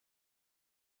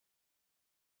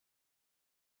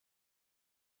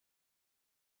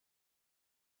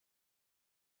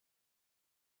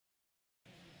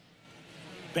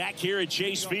 Back here at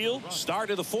Chase Field, start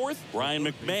of the 4th. Ryan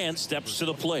McMahon steps to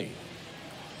the plate.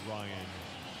 Ryan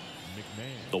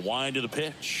McMahon. The wind of the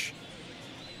pitch.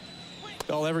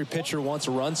 Well, every pitcher wants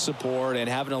run support, and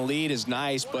having a lead is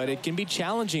nice, but it can be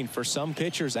challenging for some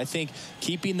pitchers. I think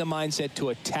keeping the mindset to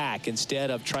attack instead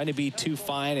of trying to be too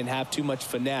fine and have too much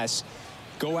finesse.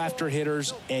 Go after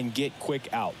hitters and get quick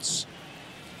outs.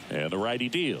 And the righty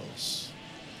deals.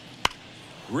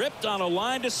 Ripped on a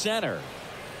line to center.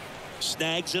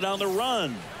 Snags it on the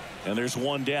run, and there's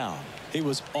one down. He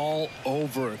was all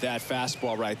over that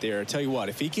fastball right there. I tell you what,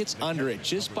 if he gets under it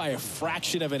just by a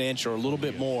fraction of an inch or a little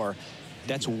bit more,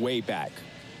 that's way back.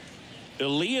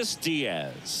 Elias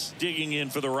Diaz digging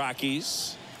in for the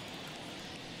Rockies.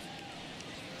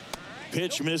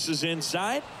 Pitch misses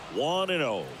inside.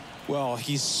 1-0. Well,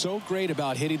 he's so great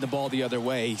about hitting the ball the other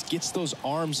way. He gets those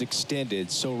arms extended.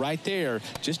 So right there,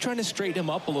 just trying to straighten him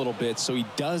up a little bit so he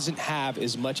doesn't have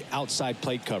as much outside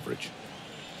plate coverage.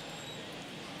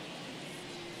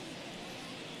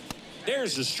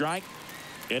 There's the strike,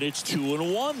 and it's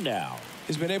 2-1 now.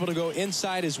 He's been able to go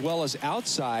inside as well as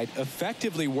outside,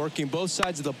 effectively working both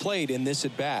sides of the plate in this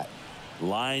at bat.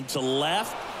 Line to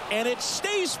left, and it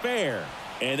stays fair.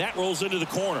 And that rolls into the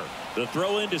corner. The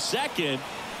throw into second.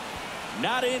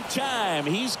 Not in time.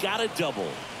 He's got a double.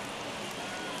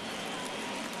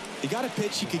 He got a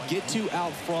pitch he could get to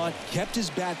out front, kept his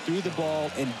bat through the ball,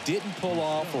 and didn't pull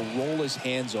off or roll his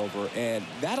hands over. And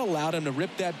that allowed him to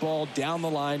rip that ball down the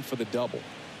line for the double.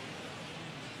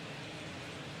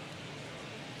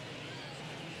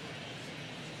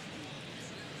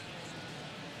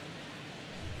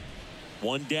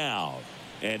 One down.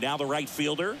 And now the right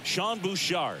fielder, Sean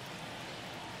Bouchard.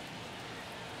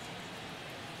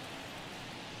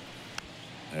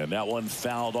 And that one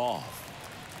fouled off.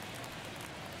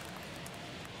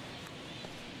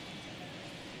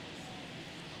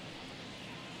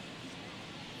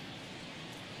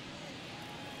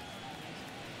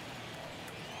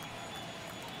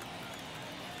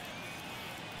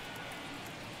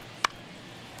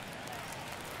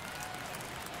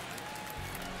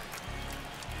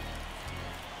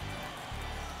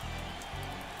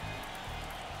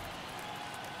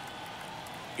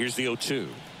 Here's the 0-2.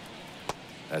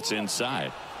 That's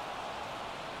inside.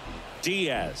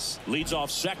 Diaz leads off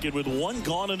second with one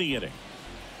gone in the inning.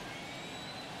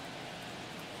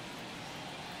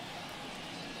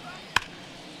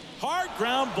 Hard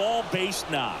ground ball, base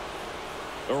knock.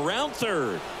 Around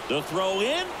third. The throw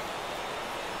in.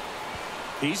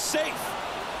 He's safe.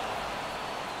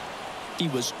 He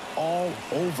was all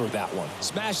over that one.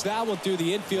 Smashed that one through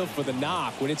the infield for the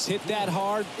knock. When it's hit that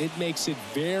hard, it makes it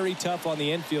very tough on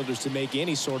the infielders to make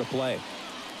any sort of play.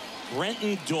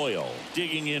 Brenton Doyle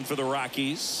digging in for the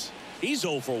Rockies. He's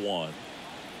 0 for 1.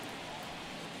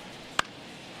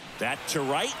 That to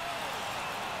right.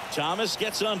 Thomas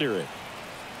gets under it.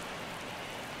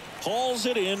 Hauls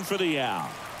it in for the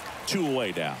out. 2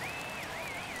 away down.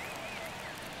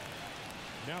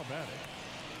 Now batting,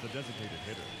 the designated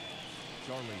hitter,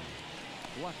 Charlie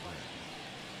Blackman.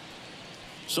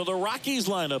 So the Rockies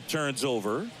lineup turns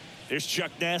over. There's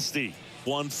Chuck Nasty,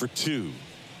 1 for 2.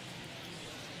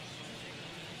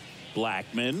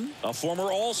 Blackman, a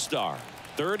former All-Star,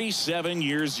 37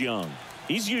 years young.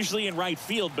 He's usually in right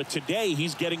field, but today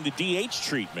he's getting the DH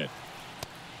treatment.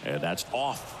 And that's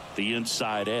off the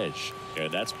inside edge. And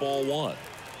that's ball 1.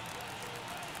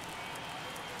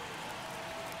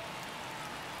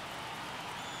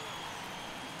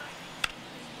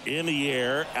 In the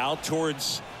air, out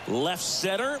towards left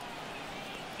center.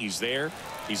 He's there.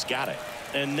 He's got it.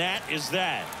 And that is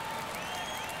that.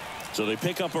 So they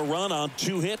pick up a run on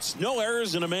 2 hits, no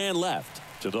errors, and a man left.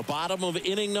 To the bottom of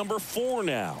inning number 4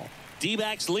 now.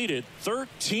 D-backs lead it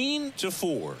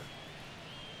 13-4.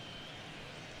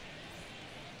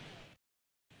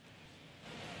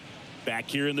 Back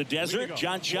here in the desert,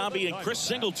 John Shambi and Chris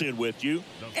Singleton with you.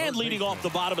 And leading off the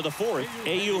bottom of the 4th,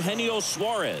 Eugenio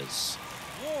Suarez.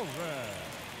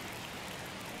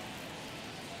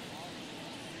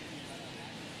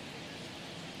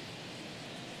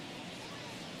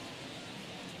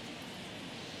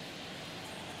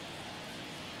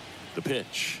 The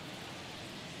pitch.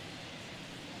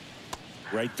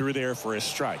 Right through there for a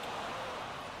strike.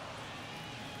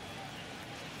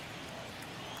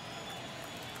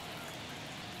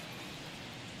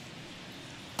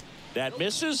 That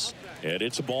misses, and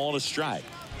it's a ball and a strike.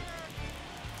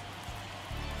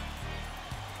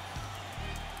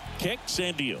 Kicks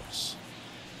and deals.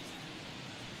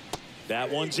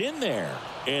 That one's in there,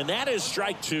 and that is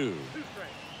strike 2.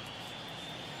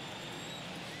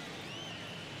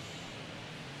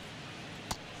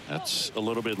 That's a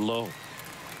little bit low.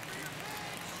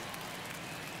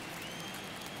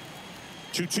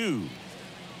 2-2.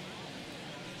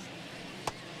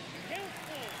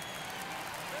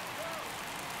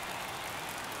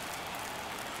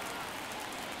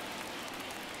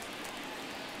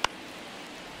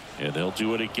 And they'll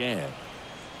do it again.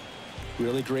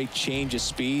 Really great change of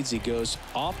speeds. He goes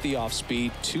off the off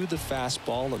speed to the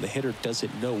fastball, and the hitter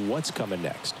doesn't know what's coming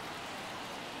next.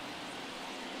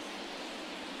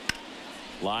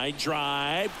 Line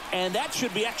drive, and that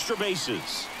should be extra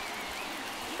bases.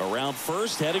 Around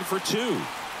first, heading for 2.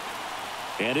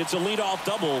 And it's a leadoff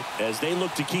double as they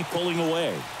look to keep pulling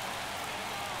away.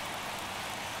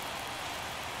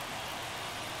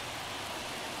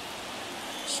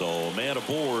 So, man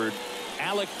aboard,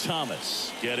 Alec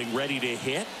Thomas getting ready to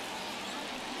hit.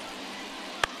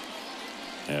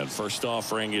 And first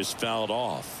offering is fouled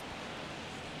off.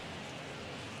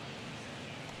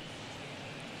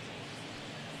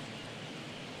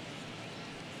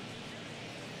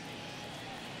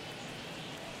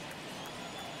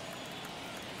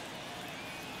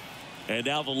 And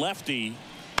now the lefty.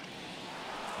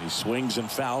 He swings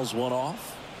and fouls one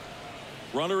off.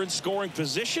 Runner in scoring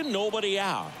position, nobody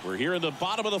out. We're here in the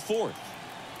bottom of the 4th.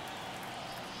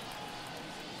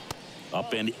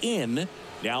 Up and in.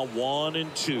 Now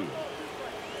 1-2.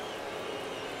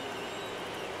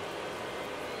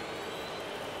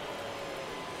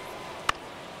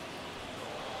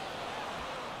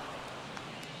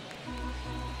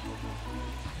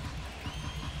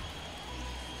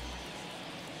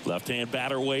 Left-hand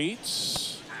batter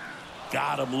waits.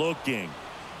 Got him looking.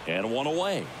 And one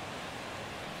away.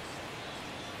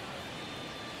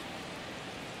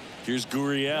 Here's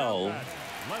Gurriel.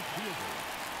 Left fielder,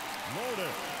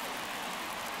 Lourdes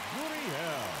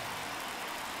Gurriel.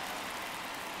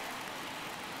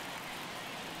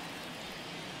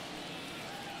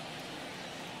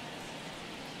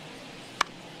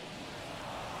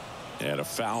 And a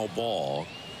foul ball.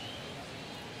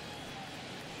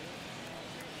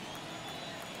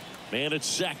 Man at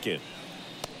second.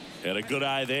 And a good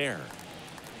eye there.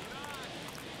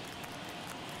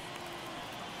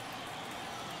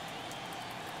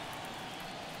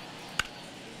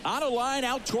 On a line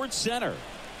out towards center.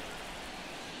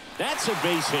 That's a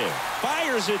base hit.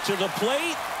 Fires it to the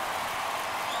plate.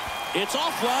 It's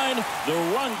offline. The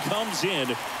run comes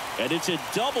in. And it's a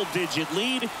double-digit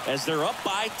lead as they're up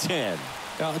by 10.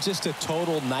 Just a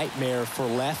total nightmare for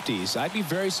lefties. I'd be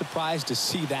very surprised to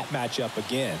see that matchup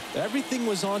again. Everything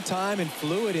was on time and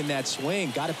fluid in that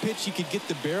swing. Got a pitch you could get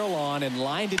the barrel on and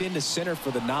lined it into center for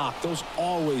the knock. Those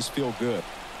always feel good.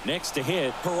 Next to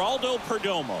hit, Geraldo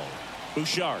Perdomo.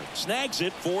 Bouchard snags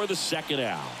it for the second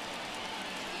out.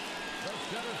 The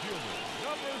center fielder,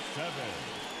 number 7,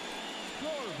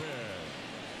 Corbin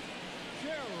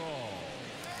Carroll.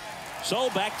 So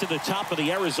back to the top of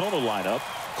the Arizona lineup.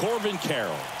 Corbin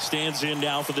Carroll stands in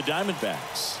now for the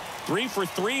Diamondbacks. 3 for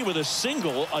 3 with a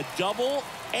single, a double,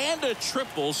 and a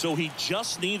triple, so he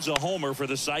just needs a homer for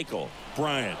the cycle.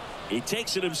 Bryant, he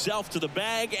takes it himself to the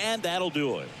bag, and that'll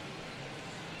do it.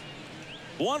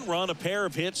 1 run, a pair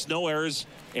of hits, no errors,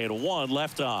 and 1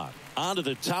 left on. On to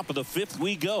the top of the 5th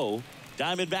we go.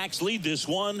 Diamondbacks lead this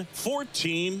one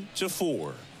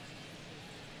 14-4.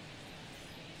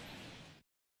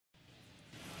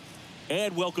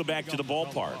 And welcome back to the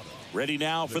ballpark. Ready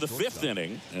now for the 5th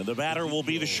inning, and the batter will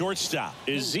be the shortstop,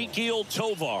 Ezequiel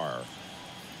Tovar.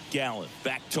 Gallen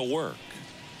back to work.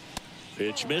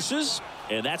 Pitch misses,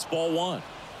 and that's ball 1.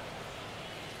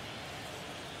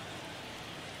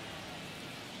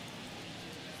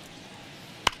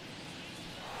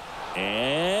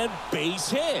 And base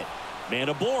hit. Man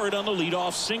aboard on the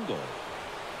leadoff single.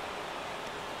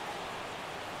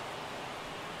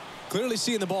 Clearly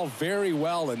seeing the ball very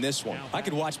well in this one. I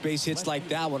could watch base hits like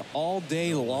that one all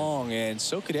day long, and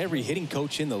so could every hitting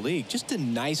coach in the league. Just a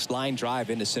nice line drive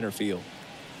into center field.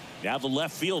 Now the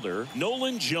left fielder,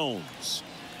 Nolan Jones.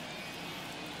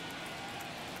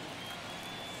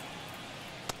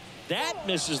 That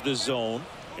misses the zone,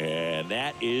 and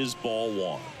that is ball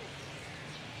one.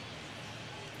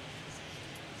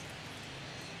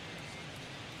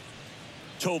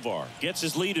 Tovar gets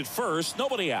his lead at first,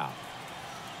 nobody out.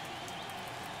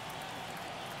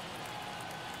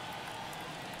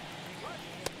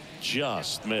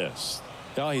 Just missed.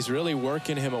 Oh, he's really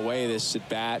working him away this at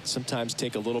bat. Sometimes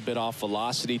take a little bit off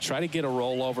velocity, try to get a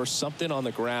rollover, something on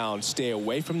the ground, stay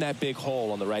away from that big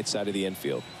hole on the right side of the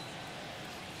infield.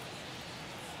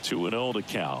 2-0 to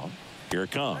count. Here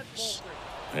it comes.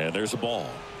 And there's a ball.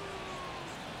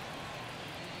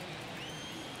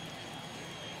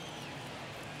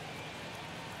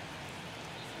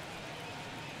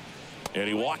 And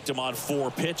he walked him on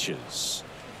 4 pitches.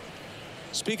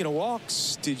 Speaking of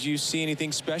walks, did you see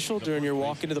anything special during your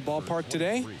walk into the ballpark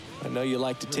today? I know you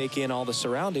like to take in all the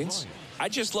surroundings. I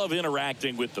just love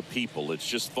interacting with the people. It's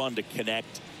just fun to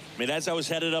connect. I mean, as I was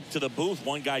headed up to the booth,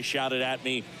 one guy shouted at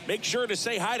me, "Make sure to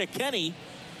say hi to Kenny."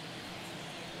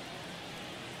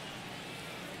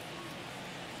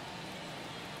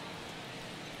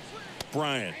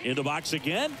 Bryant in the box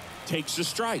again, takes a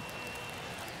strike.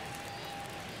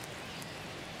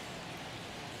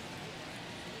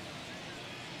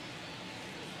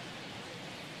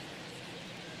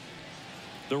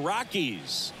 The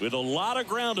Rockies with a lot of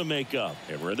ground to make up,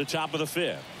 and we're at the top of the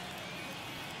 5th.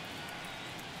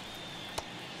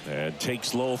 And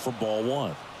takes low for ball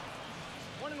 1.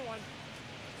 1-1.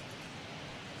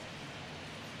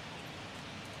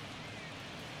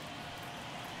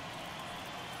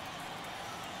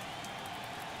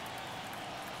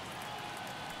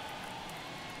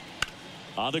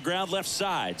 On the ground left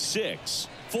side, 6,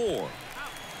 4,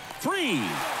 3,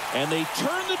 and they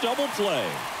turn the double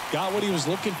play. Got what he was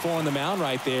looking for on the mound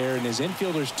right there, and his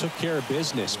infielders took care of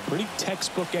business. Pretty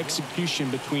textbook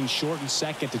execution between short and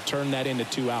second to turn that into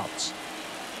 2 outs.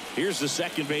 Here's the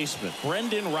second baseman,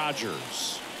 Brendan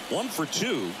Rodgers. 1 for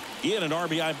 2. He had an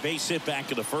RBI base hit back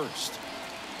in the first.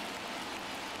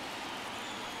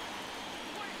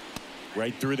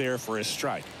 Right through there for a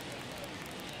strike.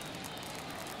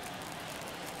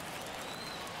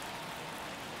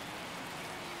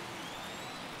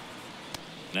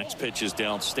 Next pitch is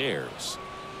downstairs.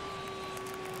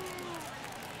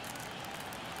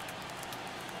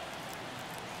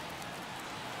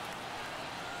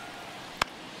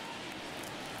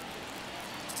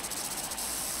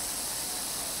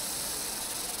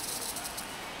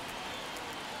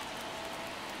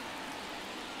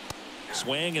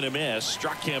 Swing and a miss,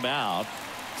 struck him out.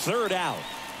 3rd out.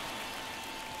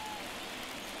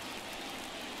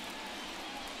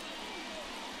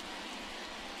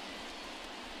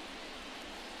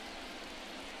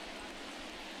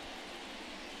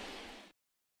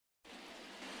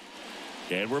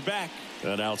 And we're back.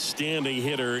 An outstanding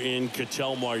hitter in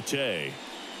Ketel Marte.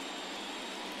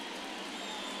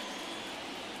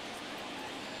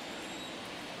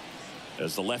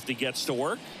 As the lefty gets to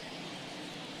work.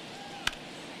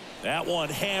 That one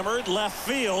hammered left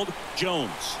field.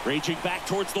 Jones raging back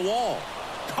towards the wall.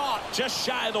 Caught just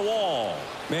shy of the wall.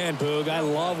 Man, Boog, I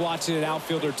love watching an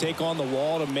outfielder take on the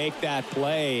wall to make that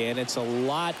play, and it's a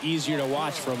lot easier to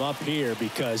watch from up here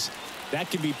because that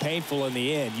can be painful in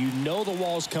the end. You know the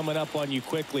wall's coming up on you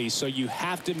quickly, so you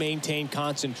have to maintain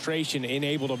concentration and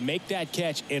able to make that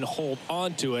catch and hold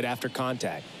on to it after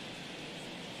contact.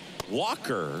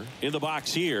 Walker in the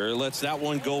box here lets that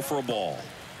one go for a ball.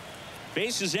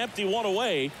 Base is empty, 1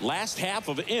 away. Last half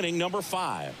of inning number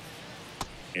 5.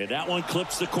 And that one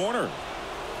clips the corner.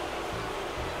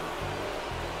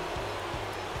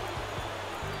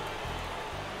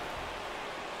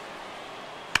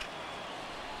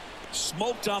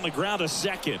 Smoked on the ground to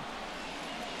second.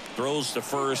 Throws to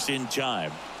first in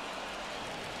time.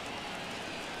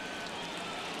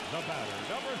 The batter,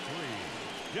 number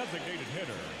 3, designated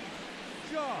hitter,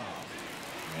 John.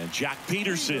 And Jack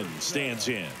Peterson stands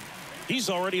in. He's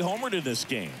already homered in this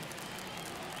game.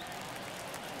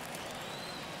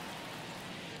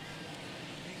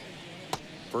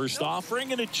 First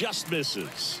offering, and it just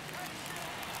misses.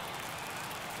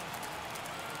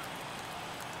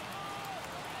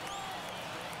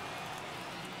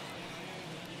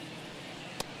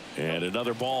 And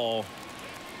another ball.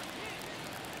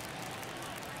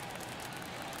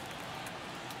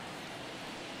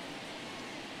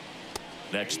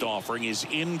 Next offering is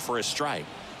in for a strike.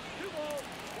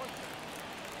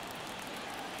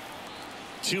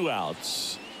 2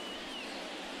 outs.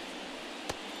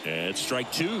 And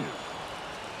strike 2.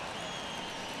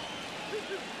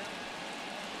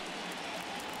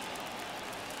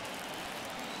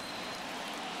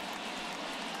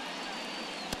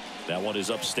 That one is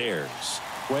upstairs.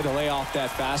 Way to lay off that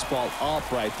fastball up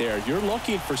right there. You're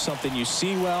looking for something you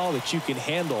see well that you can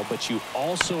handle, but you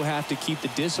also have to keep the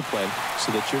discipline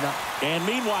so that you're not. And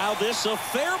meanwhile, this a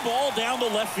fair ball down the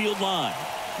left field line.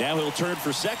 Now he'll turn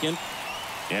for second,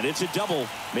 and it's a double,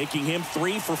 making him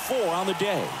 3 for 4 on the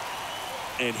day.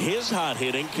 And his hot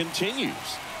hitting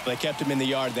continues. They kept him in the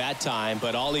yard that time,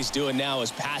 but all he's doing now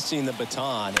is passing the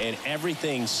baton, and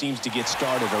everything seems to get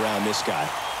started around this guy.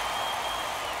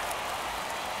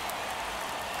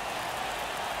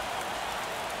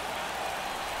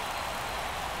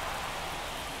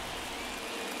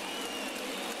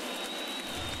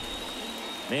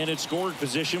 Man in scoring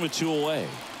position with 2 away.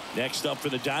 Next up for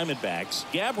the Diamondbacks,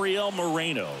 Gabriel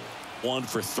Moreno. 1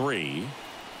 for 3.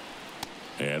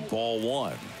 And ball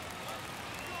 1.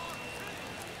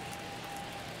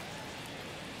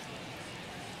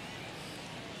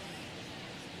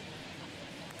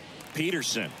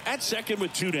 Peterson at second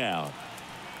with 2 down.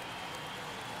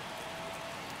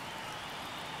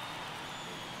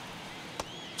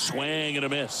 Swing and a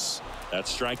miss. That's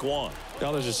strike 1.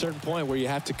 Well, there's a certain point where you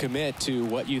have to commit to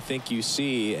what you think you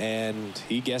see, and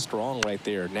he guessed wrong right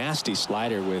there. Nasty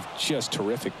slider with just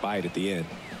terrific bite at the end.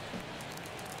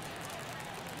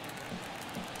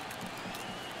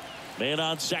 Man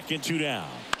on second, 2 down.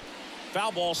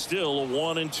 Foul ball, still a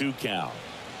 1-2 count.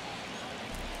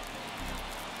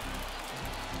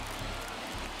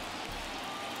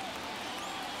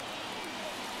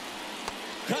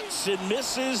 Cuts and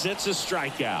misses. It's a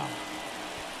strikeout.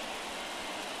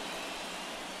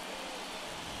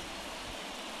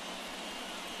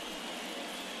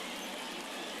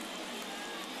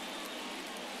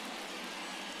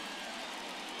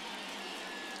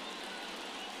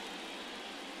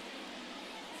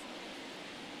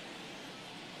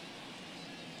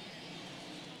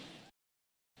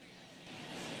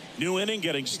 New inning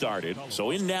getting started.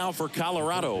 So in now for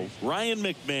Colorado, Ryan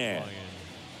McMahon.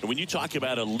 And when you talk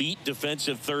about elite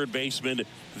defensive third baseman,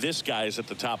 this guy is at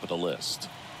the top of the list.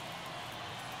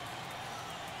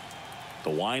 The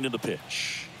wind of the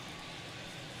pitch.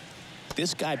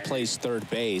 This guy plays third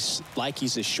base like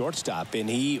he's a shortstop, and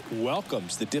he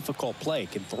welcomes the difficult play,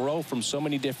 can throw from so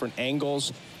many different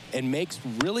angles, and makes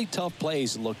really tough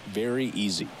plays look very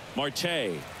easy.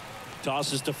 Marte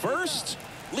tosses to first.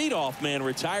 Leadoff man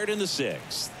retired in the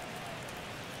 6th.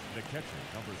 The catcher,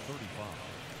 number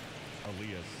 35,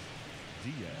 Elias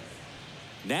Diaz.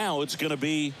 Now it's going to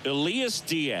be Elias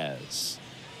Diaz.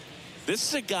 This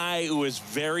is a guy who is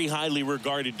very highly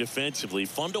regarded defensively.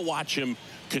 Fun to watch him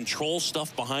control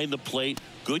stuff behind the plate.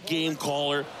 Good game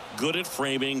caller, good at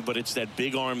framing, but it's that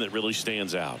big arm that really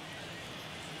stands out.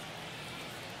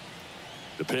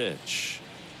 The pitch.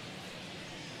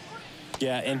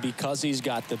 Yeah, and because he's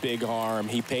got the big arm,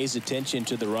 he pays attention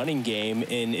to the running game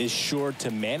and is sure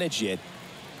to manage it.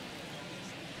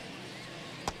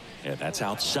 And that's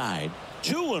outside.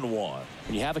 2-1.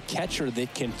 When you have a catcher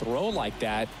that can throw like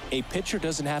that, a pitcher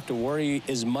doesn't have to worry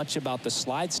as much about the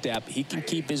slide step. He can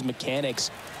keep his mechanics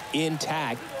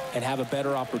intact and have a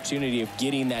better opportunity of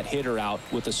getting that hitter out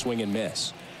with a swing and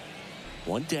miss.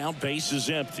 1 down, base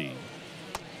is empty.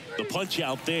 The punch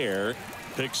out there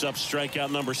picks up strikeout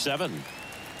number 7.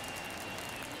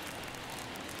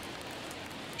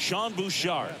 Sean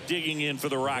Bouchard digging in for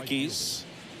the Rockies.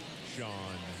 Sean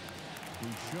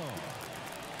Bouchard.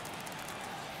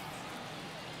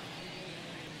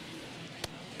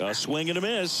 A swing and a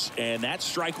miss, and that's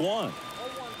strike 1.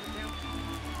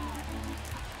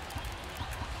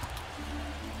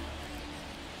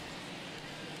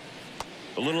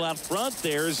 A little out front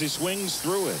there as he swings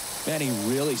through it. Man, he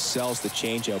really sells the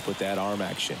changeup with that arm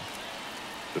action.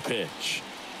 The pitch.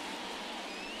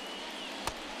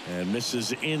 And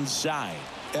misses inside.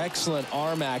 Excellent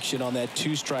arm action on that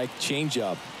 2-strike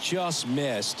changeup. Just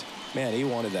missed. Man, he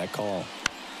wanted that call.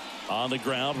 On the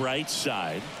ground, right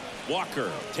side.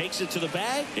 Walker takes it to the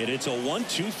bag, and it's a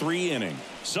 1-2-3 inning.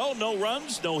 So no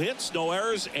runs, no hits, no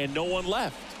errors, and no one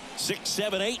left. 6,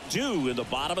 7, 8 due in the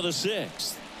bottom of the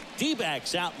 6th.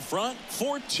 D-backs out in front,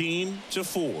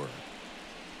 14-4.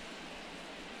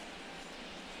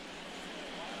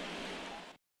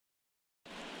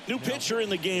 New pitcher in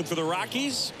the game for the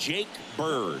Rockies, Jake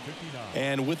Bird.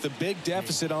 And with the big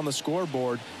deficit on the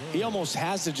scoreboard, he almost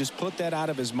has to just put that out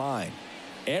of his mind.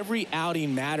 Every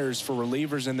outing matters for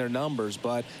relievers and their numbers,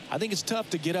 but I think it's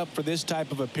tough to get up for this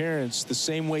type of appearance the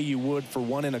same way you would for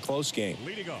one in a close game.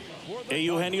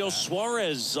 Eugenio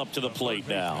Suarez up to the plate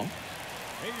now.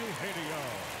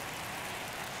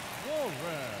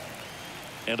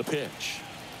 And a pitch.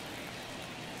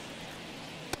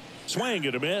 Swing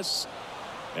and a miss.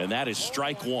 And that is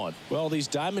strike one. Well, these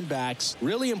Diamondbacks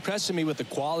really impressing me with the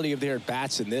quality of their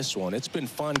bats in this one. It's been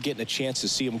fun getting a chance to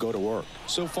see them go to work.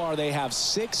 So far, they have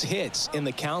 6 hits in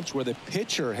the counts where the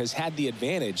pitcher has had the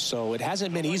advantage, so it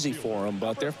hasn't been easy for them,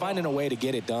 but they're finding a way to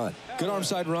get it done. Good arm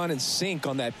side run and sink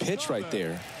on that pitch right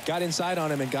there. Got inside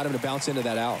on him and got him to bounce into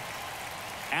that out.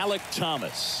 Alec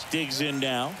Thomas digs in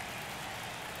now.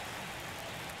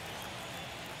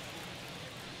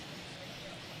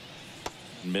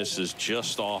 Misses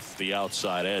just off the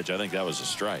outside edge. I think that was a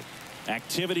strike.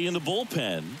 Activity in the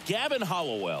bullpen. Gavin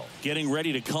Hollowell getting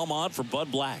ready to come on for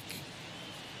Bud Black.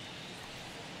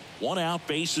 1 out,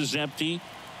 bases empty.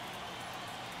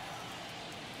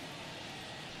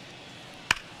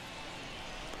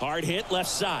 Hard hit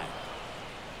left side.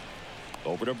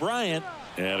 Over to Bryant.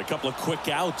 And a couple of quick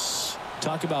outs.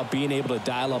 Talk about being able to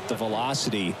dial up the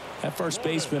velocity. That first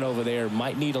baseman over there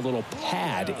might need a little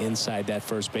pad inside that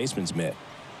first baseman's mitt.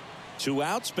 2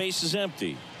 outs, bases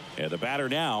empty. And the batter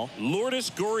now, Lourdes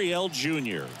Gurriel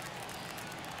Jr.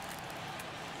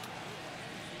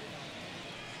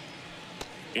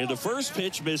 And the first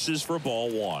pitch misses for ball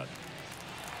 1.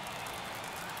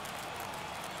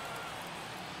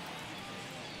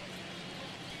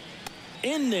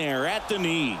 In there at the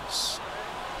knees.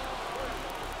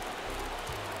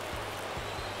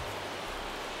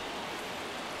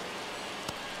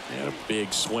 And a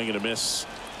big swing and a miss.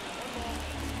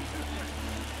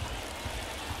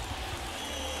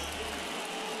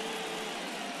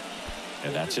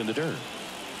 And that's in the dirt.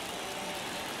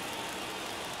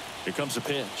 Here comes a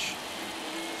pitch.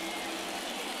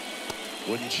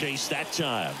 Wouldn't chase that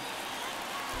time.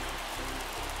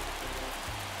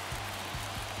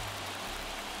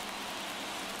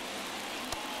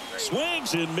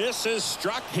 Swings and misses,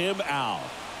 struck him out.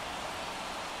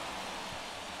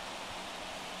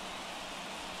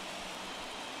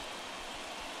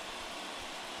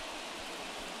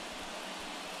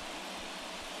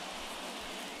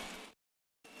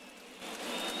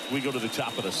 We go to the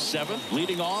top of the 7th.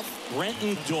 Leading off,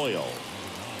 Brenton Doyle.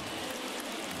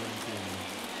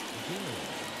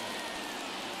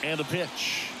 And a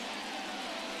pitch.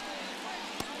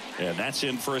 And that's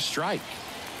in for a strike.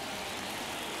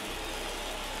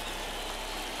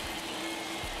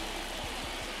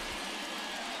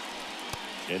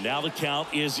 And now the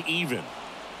count is even.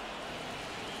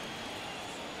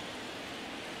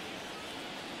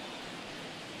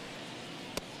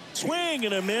 Swing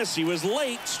and a miss. He was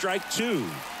late. Strike 2.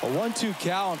 A 1-2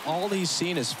 count. All he's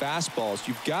seen is fastballs.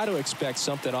 You've got to expect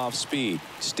something off speed.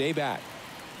 Stay back.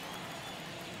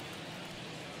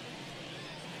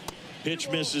 Pitch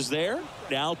misses there.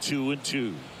 Now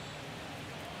 2-2.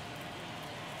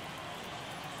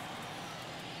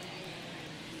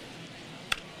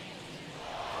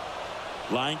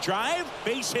 Line drive,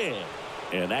 base hit.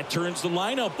 And that turns the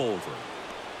lineup over.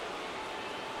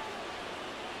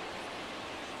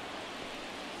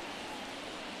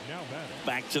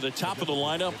 Back to the top of the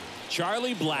lineup,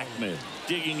 Charlie Blackmon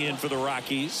digging in for the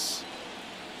Rockies.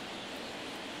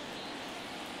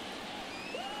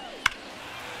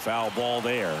 Foul ball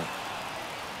there.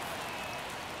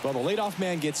 Well, the leadoff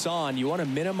man gets on. You want to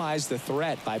minimize the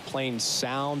threat by playing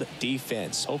sound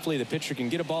defense. Hopefully the pitcher can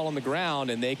get a ball on the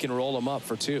ground and they can roll him up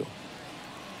for 2.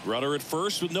 Runner at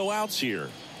first with no outs here.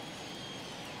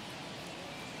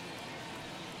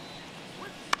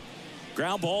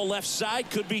 Ground ball left side,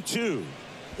 could be 2.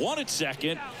 1 at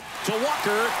second to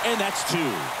Walker, and that's 2.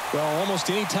 Well, almost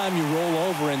any time you roll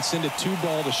over and send a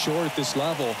 2-ball to short at this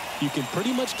level, you can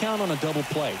pretty much count on a double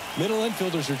play. Middle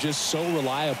infielders are just so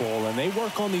reliable, and they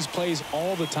work on these plays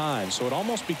all the time, so it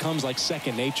almost becomes like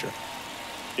second nature.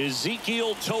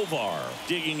 Ezekiel Tovar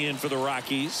digging in for the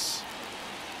Rockies.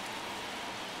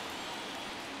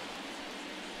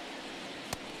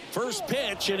 First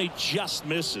pitch, and he just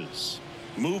misses.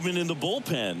 Movement in the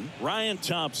bullpen. Ryan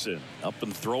Thompson up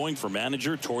and throwing for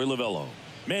manager Torey Lovullo.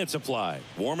 Mansupply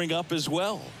warming up as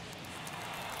well.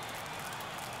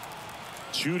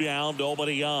 2 down,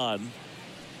 nobody on.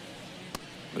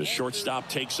 The shortstop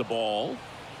takes the ball.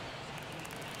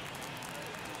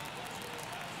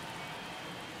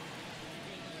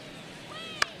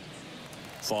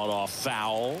 Fought off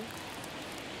foul.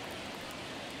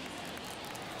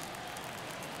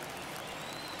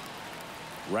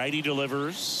 Righty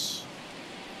delivers.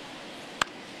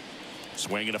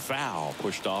 Swing and a foul,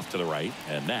 pushed off to the right,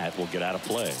 and that will get out of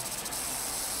play.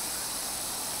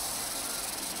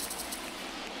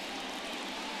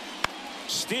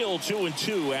 Still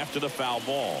 2-2 after the foul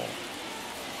ball.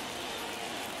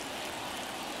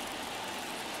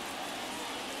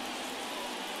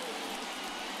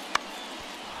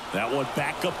 That one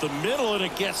back up the middle, and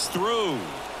it gets through.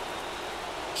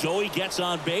 So he gets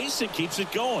on base and keeps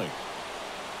it going.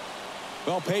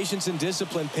 Well, patience and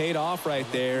discipline paid off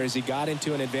right there as he got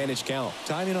into an advantage count.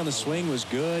 Timing on the swing was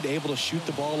good, able to shoot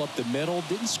the ball up the middle.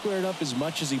 Didn't square it up as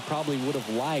much as he probably would have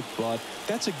liked, but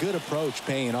that's a good approach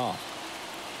paying off.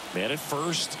 Man at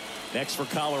first. Next for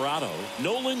Colorado,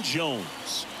 Nolan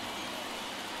Jones.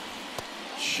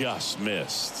 Just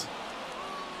missed.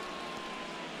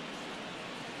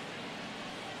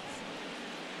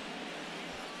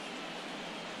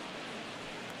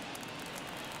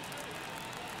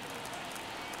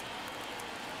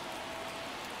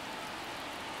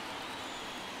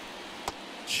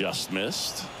 Just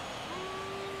missed.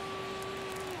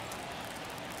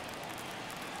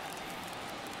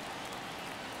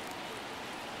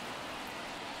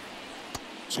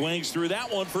 Swings through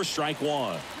that one for strike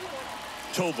one.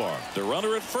 Tovar, the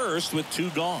runner at first with 2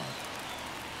 gone.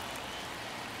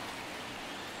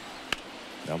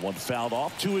 That one fouled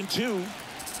off, 2-2.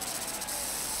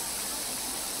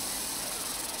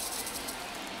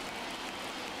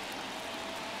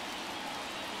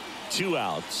 Two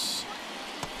outs.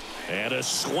 And a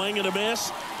swing and a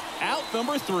miss. Out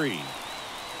number 3.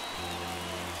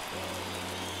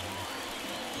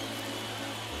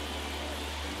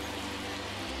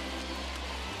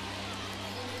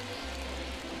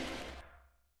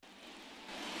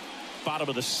 Bottom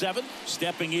of the 7th.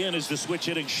 Stepping in is the switch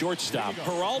hitting shortstop,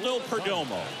 Geraldo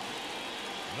Perdomo.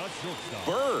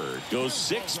 Bird goes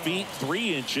 6 feet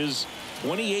 3 inches,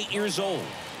 28 years old.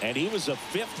 And he was a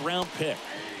 5th round pick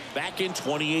back in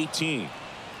 2018.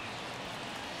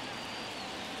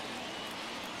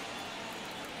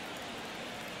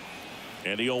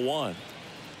 And the 0-1.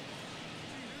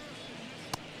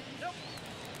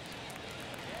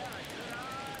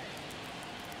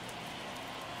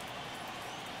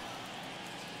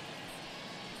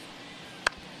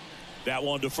 That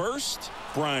one to first,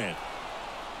 Bryant.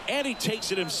 And he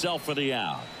takes it himself for the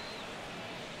out.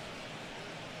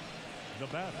 The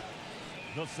batter,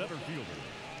 the center fielder,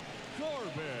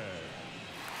 Corbin.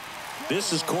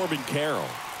 This is Corbin Carroll.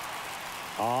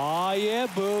 Oh, yeah,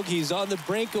 Boog. He's on the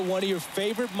brink of one of your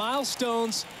favorite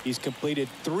milestones. He's completed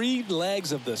 3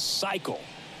 legs of the cycle.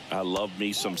 I love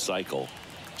me some cycle.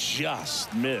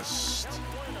 Just missed.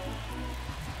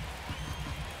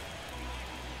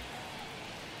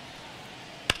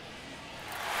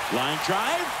 Line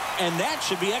drive, and that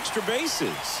should be extra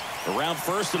bases. Around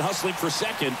first and hustling for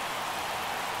second.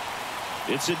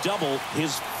 It's a double,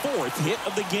 his 4th hit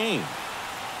of the game.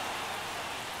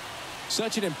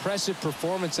 Such an impressive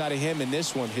performance out of him in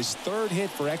this one. His 3rd hit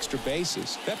for extra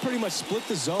bases. That pretty much split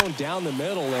the zone down the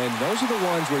middle, and those are the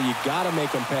ones where you got to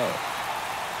make them pay.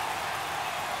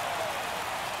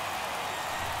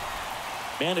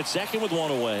 Man at second with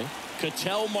 1 away.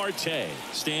 Ketel Marte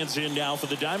stands in now for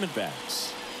the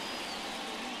Diamondbacks.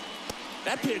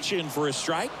 That pitch in for a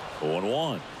strike.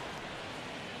 0-1.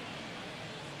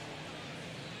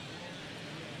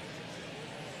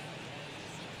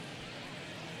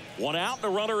 One out and a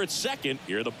runner at second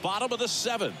here, the bottom of the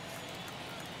 7th.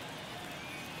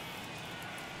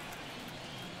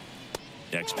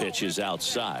 Next pitch is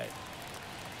outside.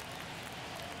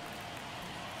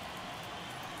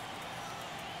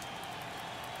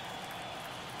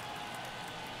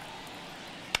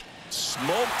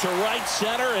 Smoke to right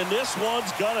center, and this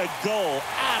one's gonna go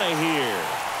out of here.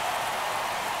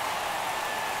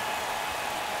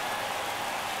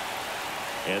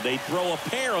 And they throw a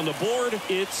pair on the board.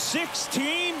 It's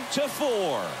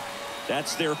 16-4.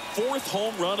 That's their 4th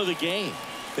home run of the game.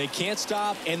 They can't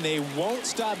stop, and they won't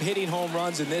stop hitting home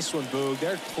runs in this one, Boog.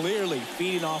 They're clearly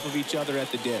feeding off of each other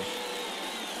at the dish.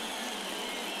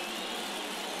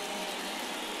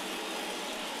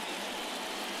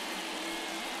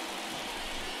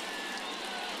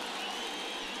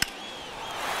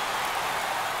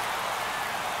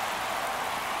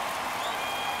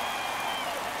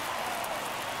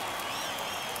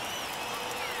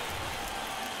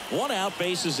 One out,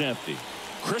 base is empty.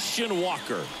 Christian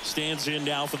Walker stands in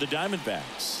now for the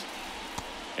Diamondbacks.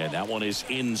 And that one is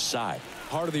inside.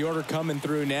 Part of the order coming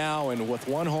through now, and with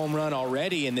 1 home run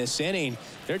already in this inning,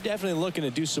 they're definitely looking to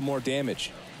do some more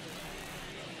damage.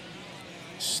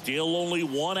 Still only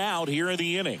 1 out here in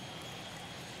the inning.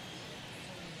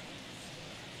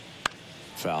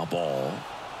 Foul ball.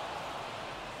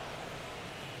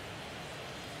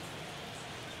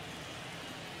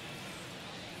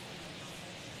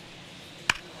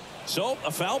 So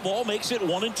a foul ball makes it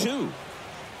 1-2.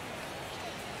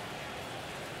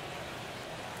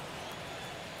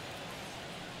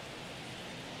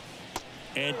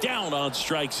 And down on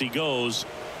strikes he goes.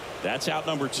 That's out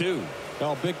number 2.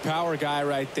 Well, big power guy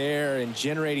right there and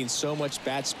generating so much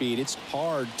bat speed. It's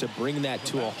hard to bring that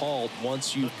to a halt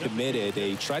once you've committed.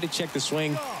 They tried to check the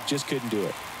swing, just couldn't do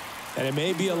it. And it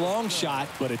may be a long shot,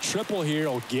 but a triple here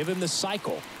will give him the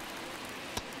cycle.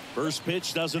 First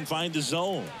pitch doesn't find the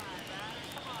zone.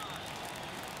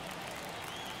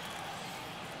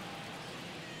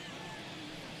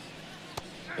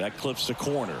 That clips the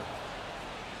corner.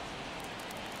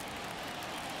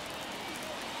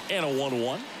 And a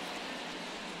 1-1.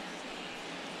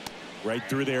 Right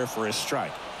through there for a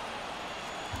strike.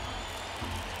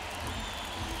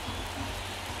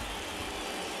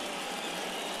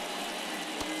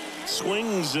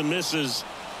 Swings and misses.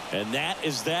 And that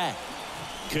is that.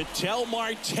 Ketel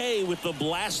Marte with the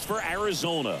blast for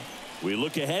Arizona. We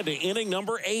look ahead to inning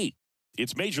number 8.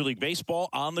 It's Major League Baseball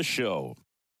on the show.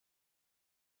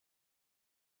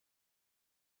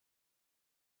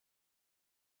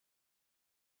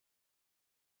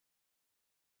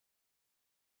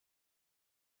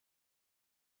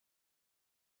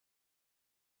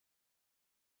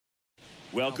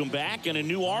 Welcome back, and a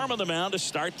new arm on the mound to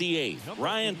start the 8th.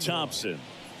 Ryan Thompson.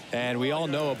 And we all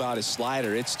know about his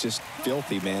slider. It's just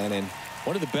filthy, man. And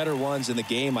one of the better ones in the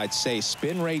game, I'd say.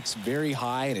 Spin rate's very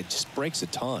high, and it just breaks a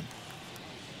ton.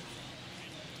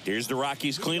 Here's the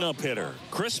Rockies cleanup hitter,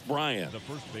 Chris Bryant. The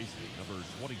first baseman, number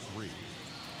 23,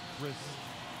 Chris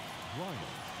Bryant.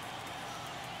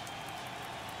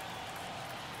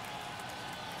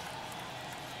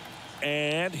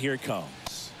 And here it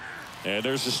comes. And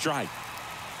there's a strike.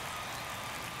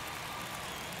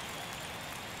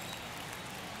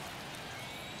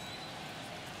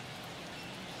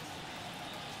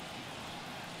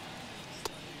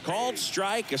 Called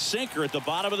strike, a sinker at the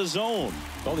bottom of the zone.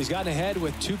 Well, he's gotten ahead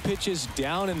with 2 pitches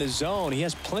down in the zone. He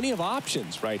has plenty of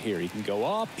options right here. He can go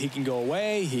up, he can go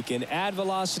away, he can add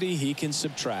velocity, he can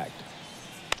subtract.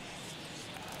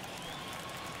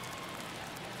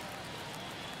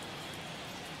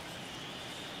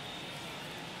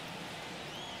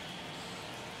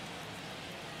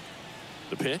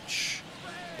 The pitch.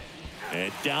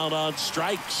 And down on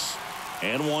strikes.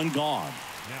 And one gone.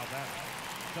 Now that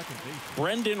second base.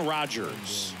 Brendan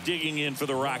Rodgers digging in for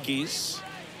the Rockies.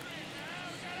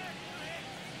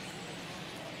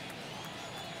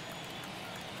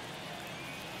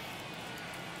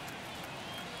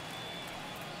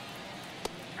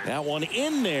 That one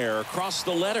in there across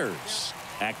the letters.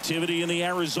 Activity in the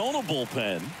Arizona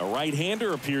bullpen. A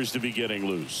right-hander appears to be getting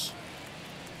loose.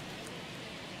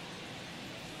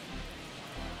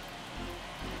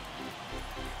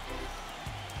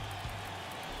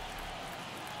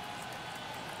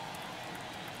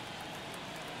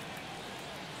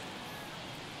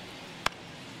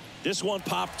 This one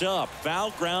popped up.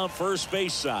 Foul ground first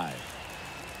base side.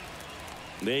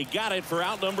 They got it for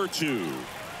out number 2. The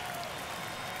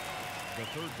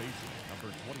third baseman,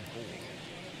 number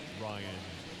 24, Ryan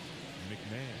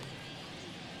McMahon.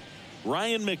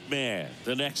 Ryan McMahon,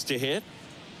 the next to hit.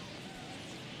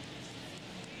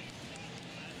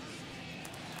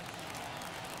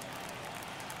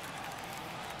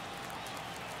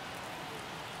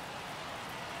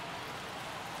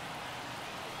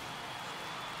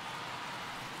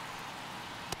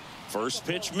 First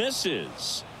pitch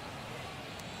misses.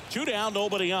 2 down,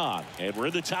 nobody on, and we're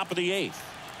at the top of the 8th.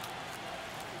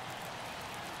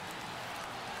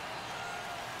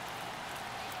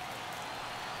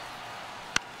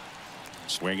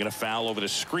 Swinging a foul over the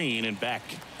screen and back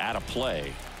out of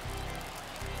play.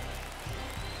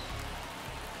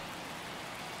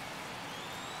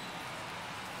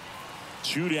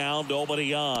 Two down,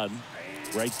 nobody on.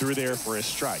 Right through there for a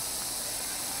strike.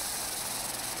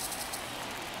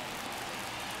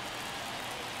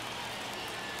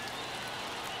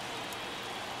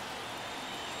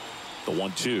 The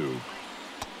 1-2.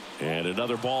 And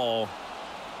another ball.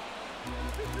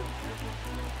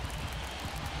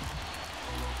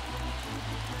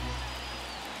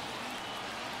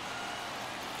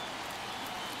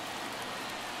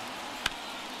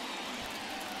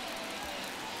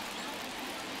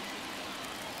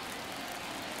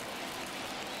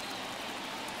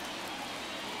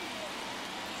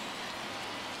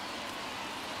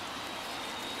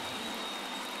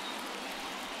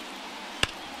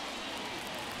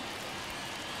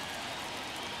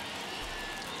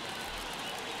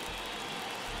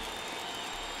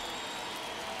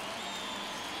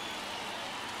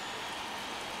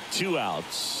 Two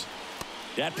outs.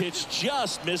 That pitch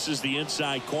just misses the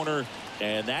inside corner,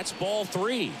 and that's ball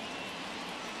 3.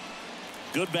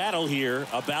 Good battle here,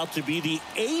 about to be the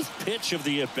 8th pitch of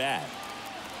the at-bat.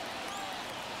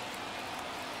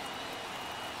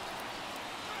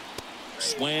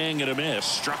 Swing and a miss,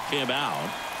 struck him out.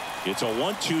 It's a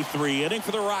 1-2-3 inning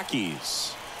for the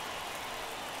Rockies.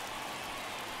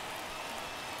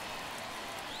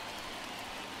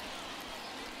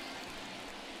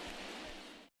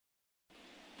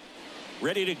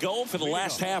 Ready to go for the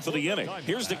last half of the inning.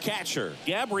 Here's the catcher,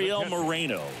 Gabriel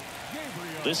Moreno.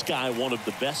 This guy, one of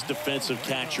the best defensive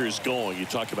catchers going. You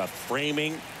talk about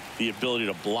framing, the ability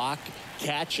to block,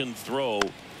 catch, and throw.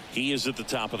 He is at the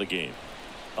top of the game.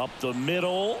 Up the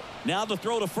middle. Now the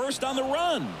throw to first on the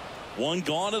run. One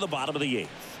gone to the bottom of the 8th.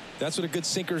 That's what a good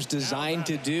sinker's designed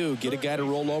to do. Get a guy to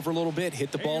roll over a little bit,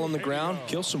 hit the ball on the ground,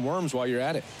 kill some worms while you're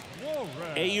at it.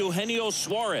 Eugenio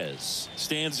Suarez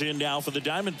stands in now for the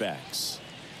Diamondbacks.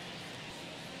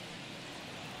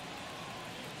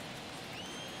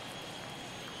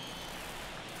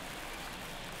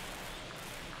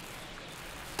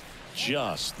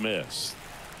 Just missed.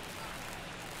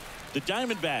 The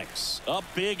Diamondbacks up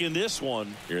big in this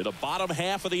one. Here, the bottom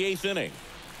half of the 8th inning.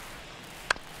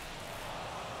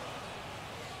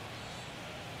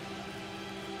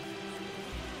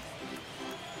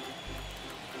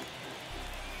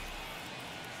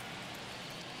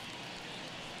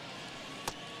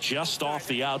 Just off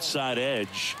the outside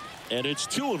edge, and it's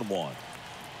 2-1.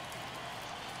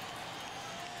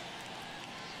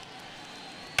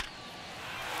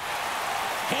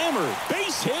 Hammered,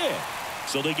 base hit.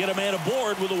 So they get a man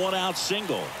aboard with a 1-out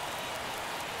single.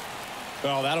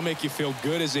 Well, that'll make you feel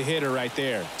good as a hitter right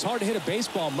there. It's hard to hit a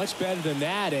baseball much better than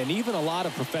that, and even a lot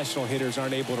of professional hitters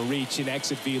aren't able to reach an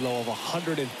exit velo of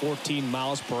 114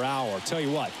 miles per hour. I'll tell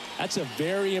you what, that's a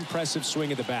very impressive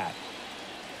swing of the bat.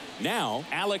 Now,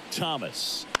 Alek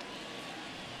Thomas.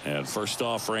 And first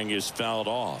offering is fouled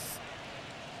off.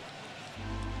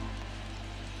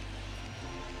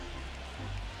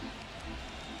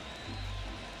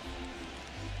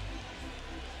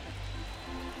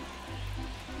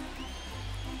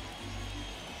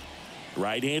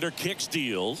 Right-hander kicks,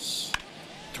 deals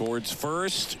towards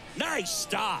first. Nice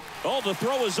stop. Oh, the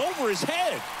throw is over his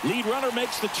head. Lead runner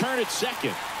makes the turn at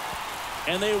second.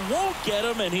 And they won't get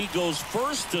him, and he goes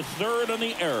first to third on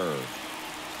the error.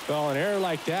 Well, an error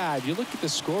like that, you look at the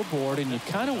scoreboard and you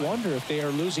kind of wonder if they are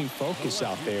losing focus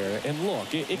out there. And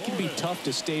look, it can be tough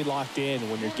to stay locked in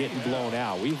when you're getting blown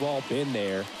out. We've all been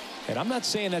there. And I'm not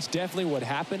saying that's definitely what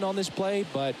happened on this play,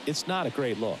 but it's not a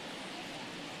great look.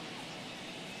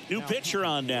 New pitcher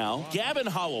on now, Gavin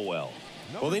Hollowell.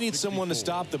 Well, they need someone to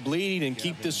stop the bleeding and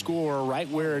keep the score right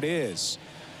where it is.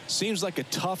 Seems like a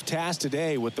tough task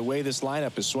today with the way this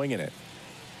lineup is swinging it.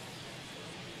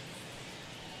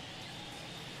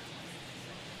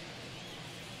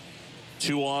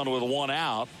 Two on with 1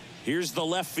 out. Here's the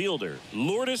left fielder,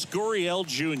 Lourdes Gurriel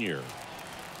Jr.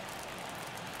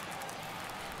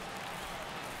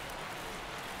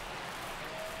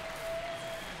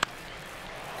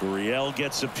 Gurriel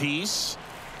gets a piece.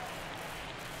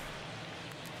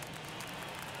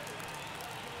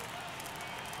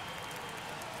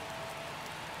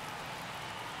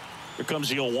 Here comes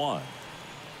the 0-1.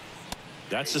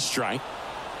 That's a strike.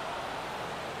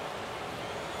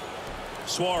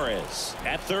 Suarez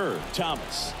at third.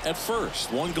 Thomas at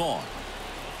first. One gone.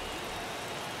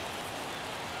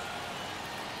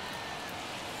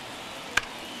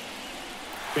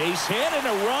 Base hit and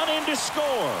a run in to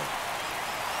score.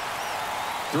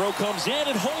 Throw comes in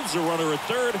and holds the runner at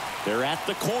third. They're at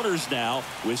the corners now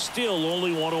with still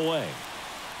only 1 away.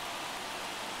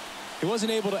 He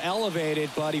wasn't able to elevate it,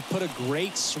 but he put a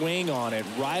great swing on it.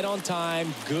 Right on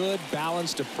time, good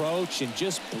balanced approach, and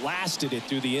just blasted it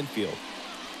through the infield.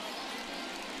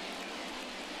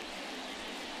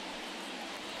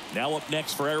 Now up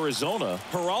next for Arizona,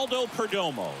 Geraldo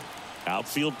Perdomo.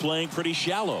 Outfield playing pretty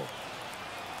shallow.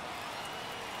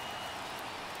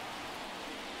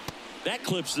 That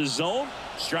clips the zone.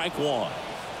 Strike one.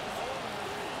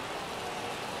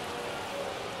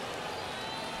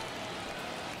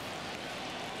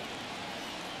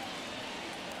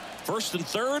 First and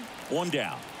third, one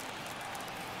down.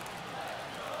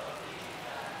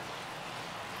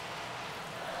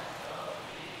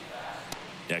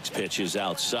 Next pitch is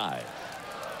outside.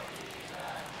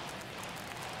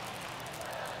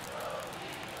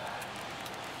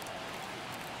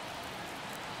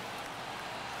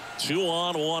 Two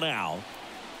on, one out.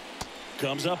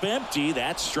 Comes up empty.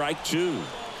 That's strike two.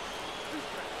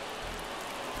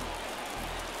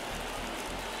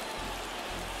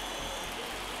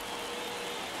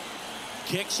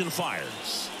 kicks and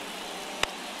fires.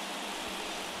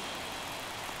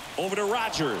 Over to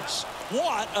Rogers.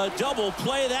 What a double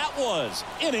play that was.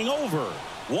 Inning over.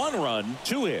 1 run,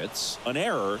 2 hits, an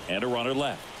error, and a runner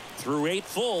left. Through 8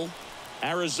 full,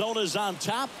 Arizona's on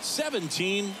top,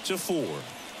 17-4.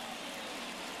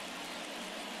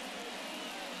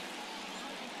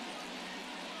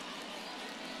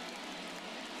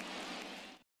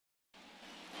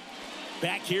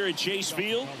 Back here at Chase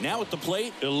Field, now at the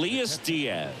plate, Elias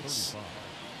Diaz.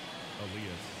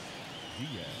 Elias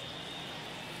Diaz.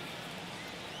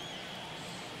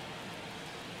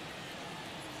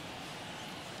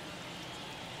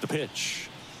 The pitch.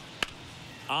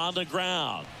 On the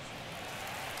ground.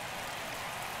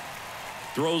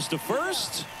 Throws to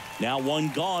first. Now 1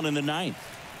 gone in the 9th.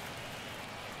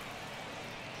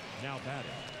 Now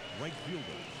batting, right fielder,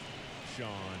 Sean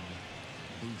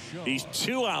Bouchard. He's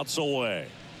 2 outs away.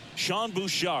 Sean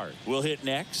Bouchard will hit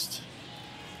next.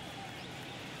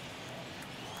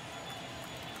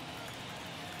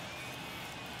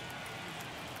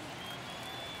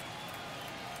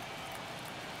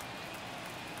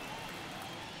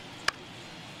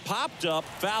 Popped up,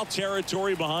 foul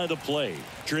territory behind the plate.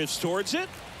 Drifts towards it.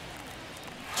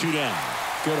 2 down.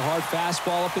 Good hard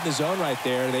fastball up in the zone right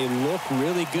there. They look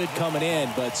really good coming in,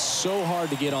 but so hard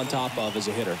to get on top of as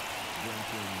a hitter.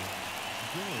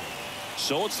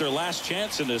 So it's their last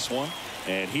chance in this one.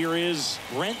 And here is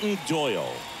Brenton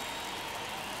Doyle.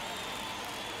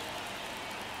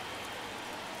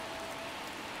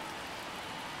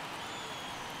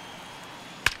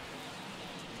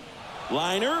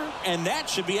 Liner, and that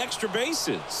should be extra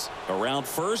bases. Around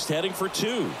first, heading for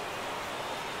 2.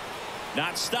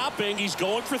 Not stopping, he's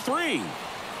going for 3.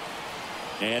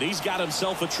 And he's got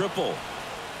himself a triple.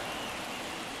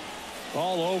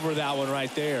 All over that one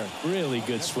right there. Really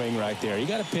good swing right there. He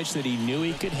got a pitch that he knew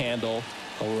he could handle,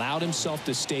 allowed himself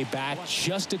to stay back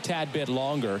just a tad bit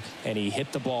longer, and he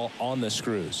hit the ball on the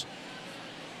screws.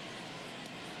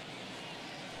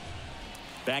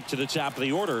 Back to the top of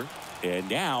the order. And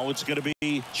now it's going to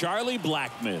be Charlie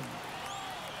Blackmon.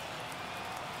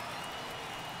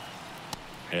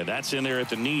 And that's in there at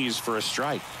the knees for a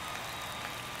strike.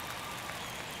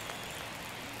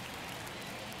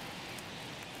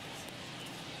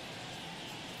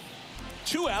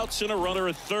 Two outs and a runner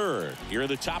at third. Here at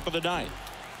the top of the 9th.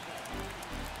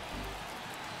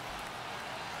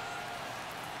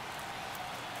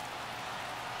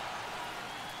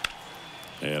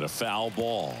 And a foul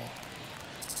ball.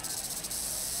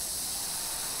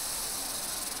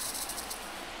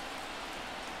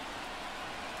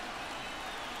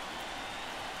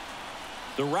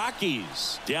 The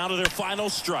Rockies down to their final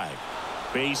strike.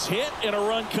 Base hit and a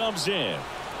run comes in.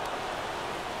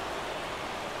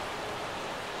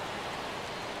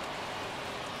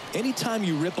 Anytime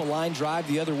you rip a line drive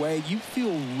the other way, you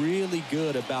feel really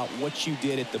good about what you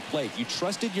did at the plate. You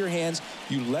trusted your hands,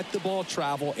 you let the ball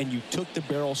travel, and you took the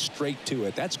barrel straight to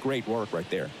it. That's great work right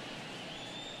there.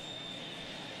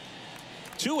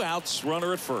 2 outs,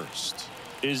 runner at first.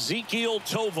 Ezekiel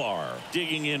Tovar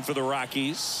digging in for the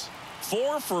Rockies.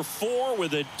 4 for 4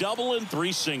 with a double and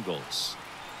 3 singles.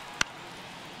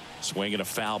 Swinging a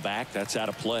foul back. That's out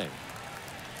of play.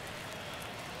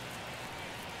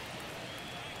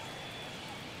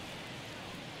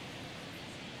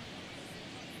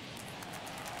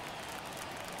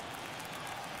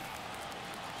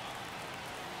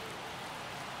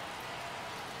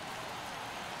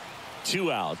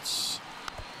 Two outs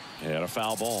and a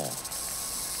foul ball.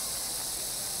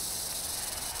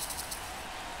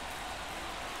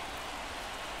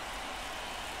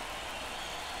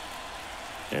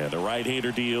 And the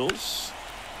right-hander deals.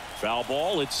 Foul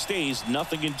ball. It stays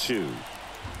 0-2.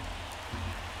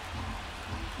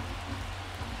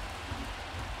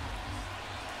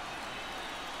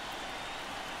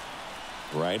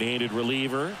 Right-handed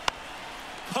reliever.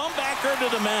 Comebacker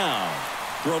to the mound.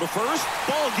 Throw to first.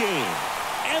 Ball game.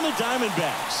 And the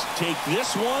Diamondbacks take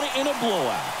this one in a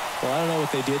blowout. Well, I don't know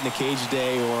what they did in the cage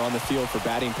today or on the field for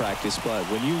batting practice, but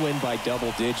when you win by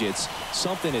double digits,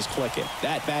 something is clicking.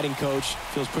 That batting coach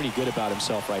feels pretty good about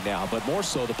himself right now, but more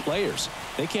so the players.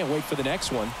 They can't wait for the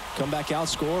next one. Come back out,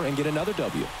 score, and get another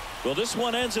W. Well, this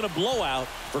one ends in a blowout.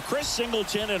 For Chris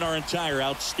Singleton and our entire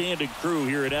outstanding crew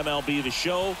here at MLB The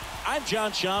Show, I'm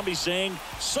John Shambi saying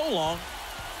so long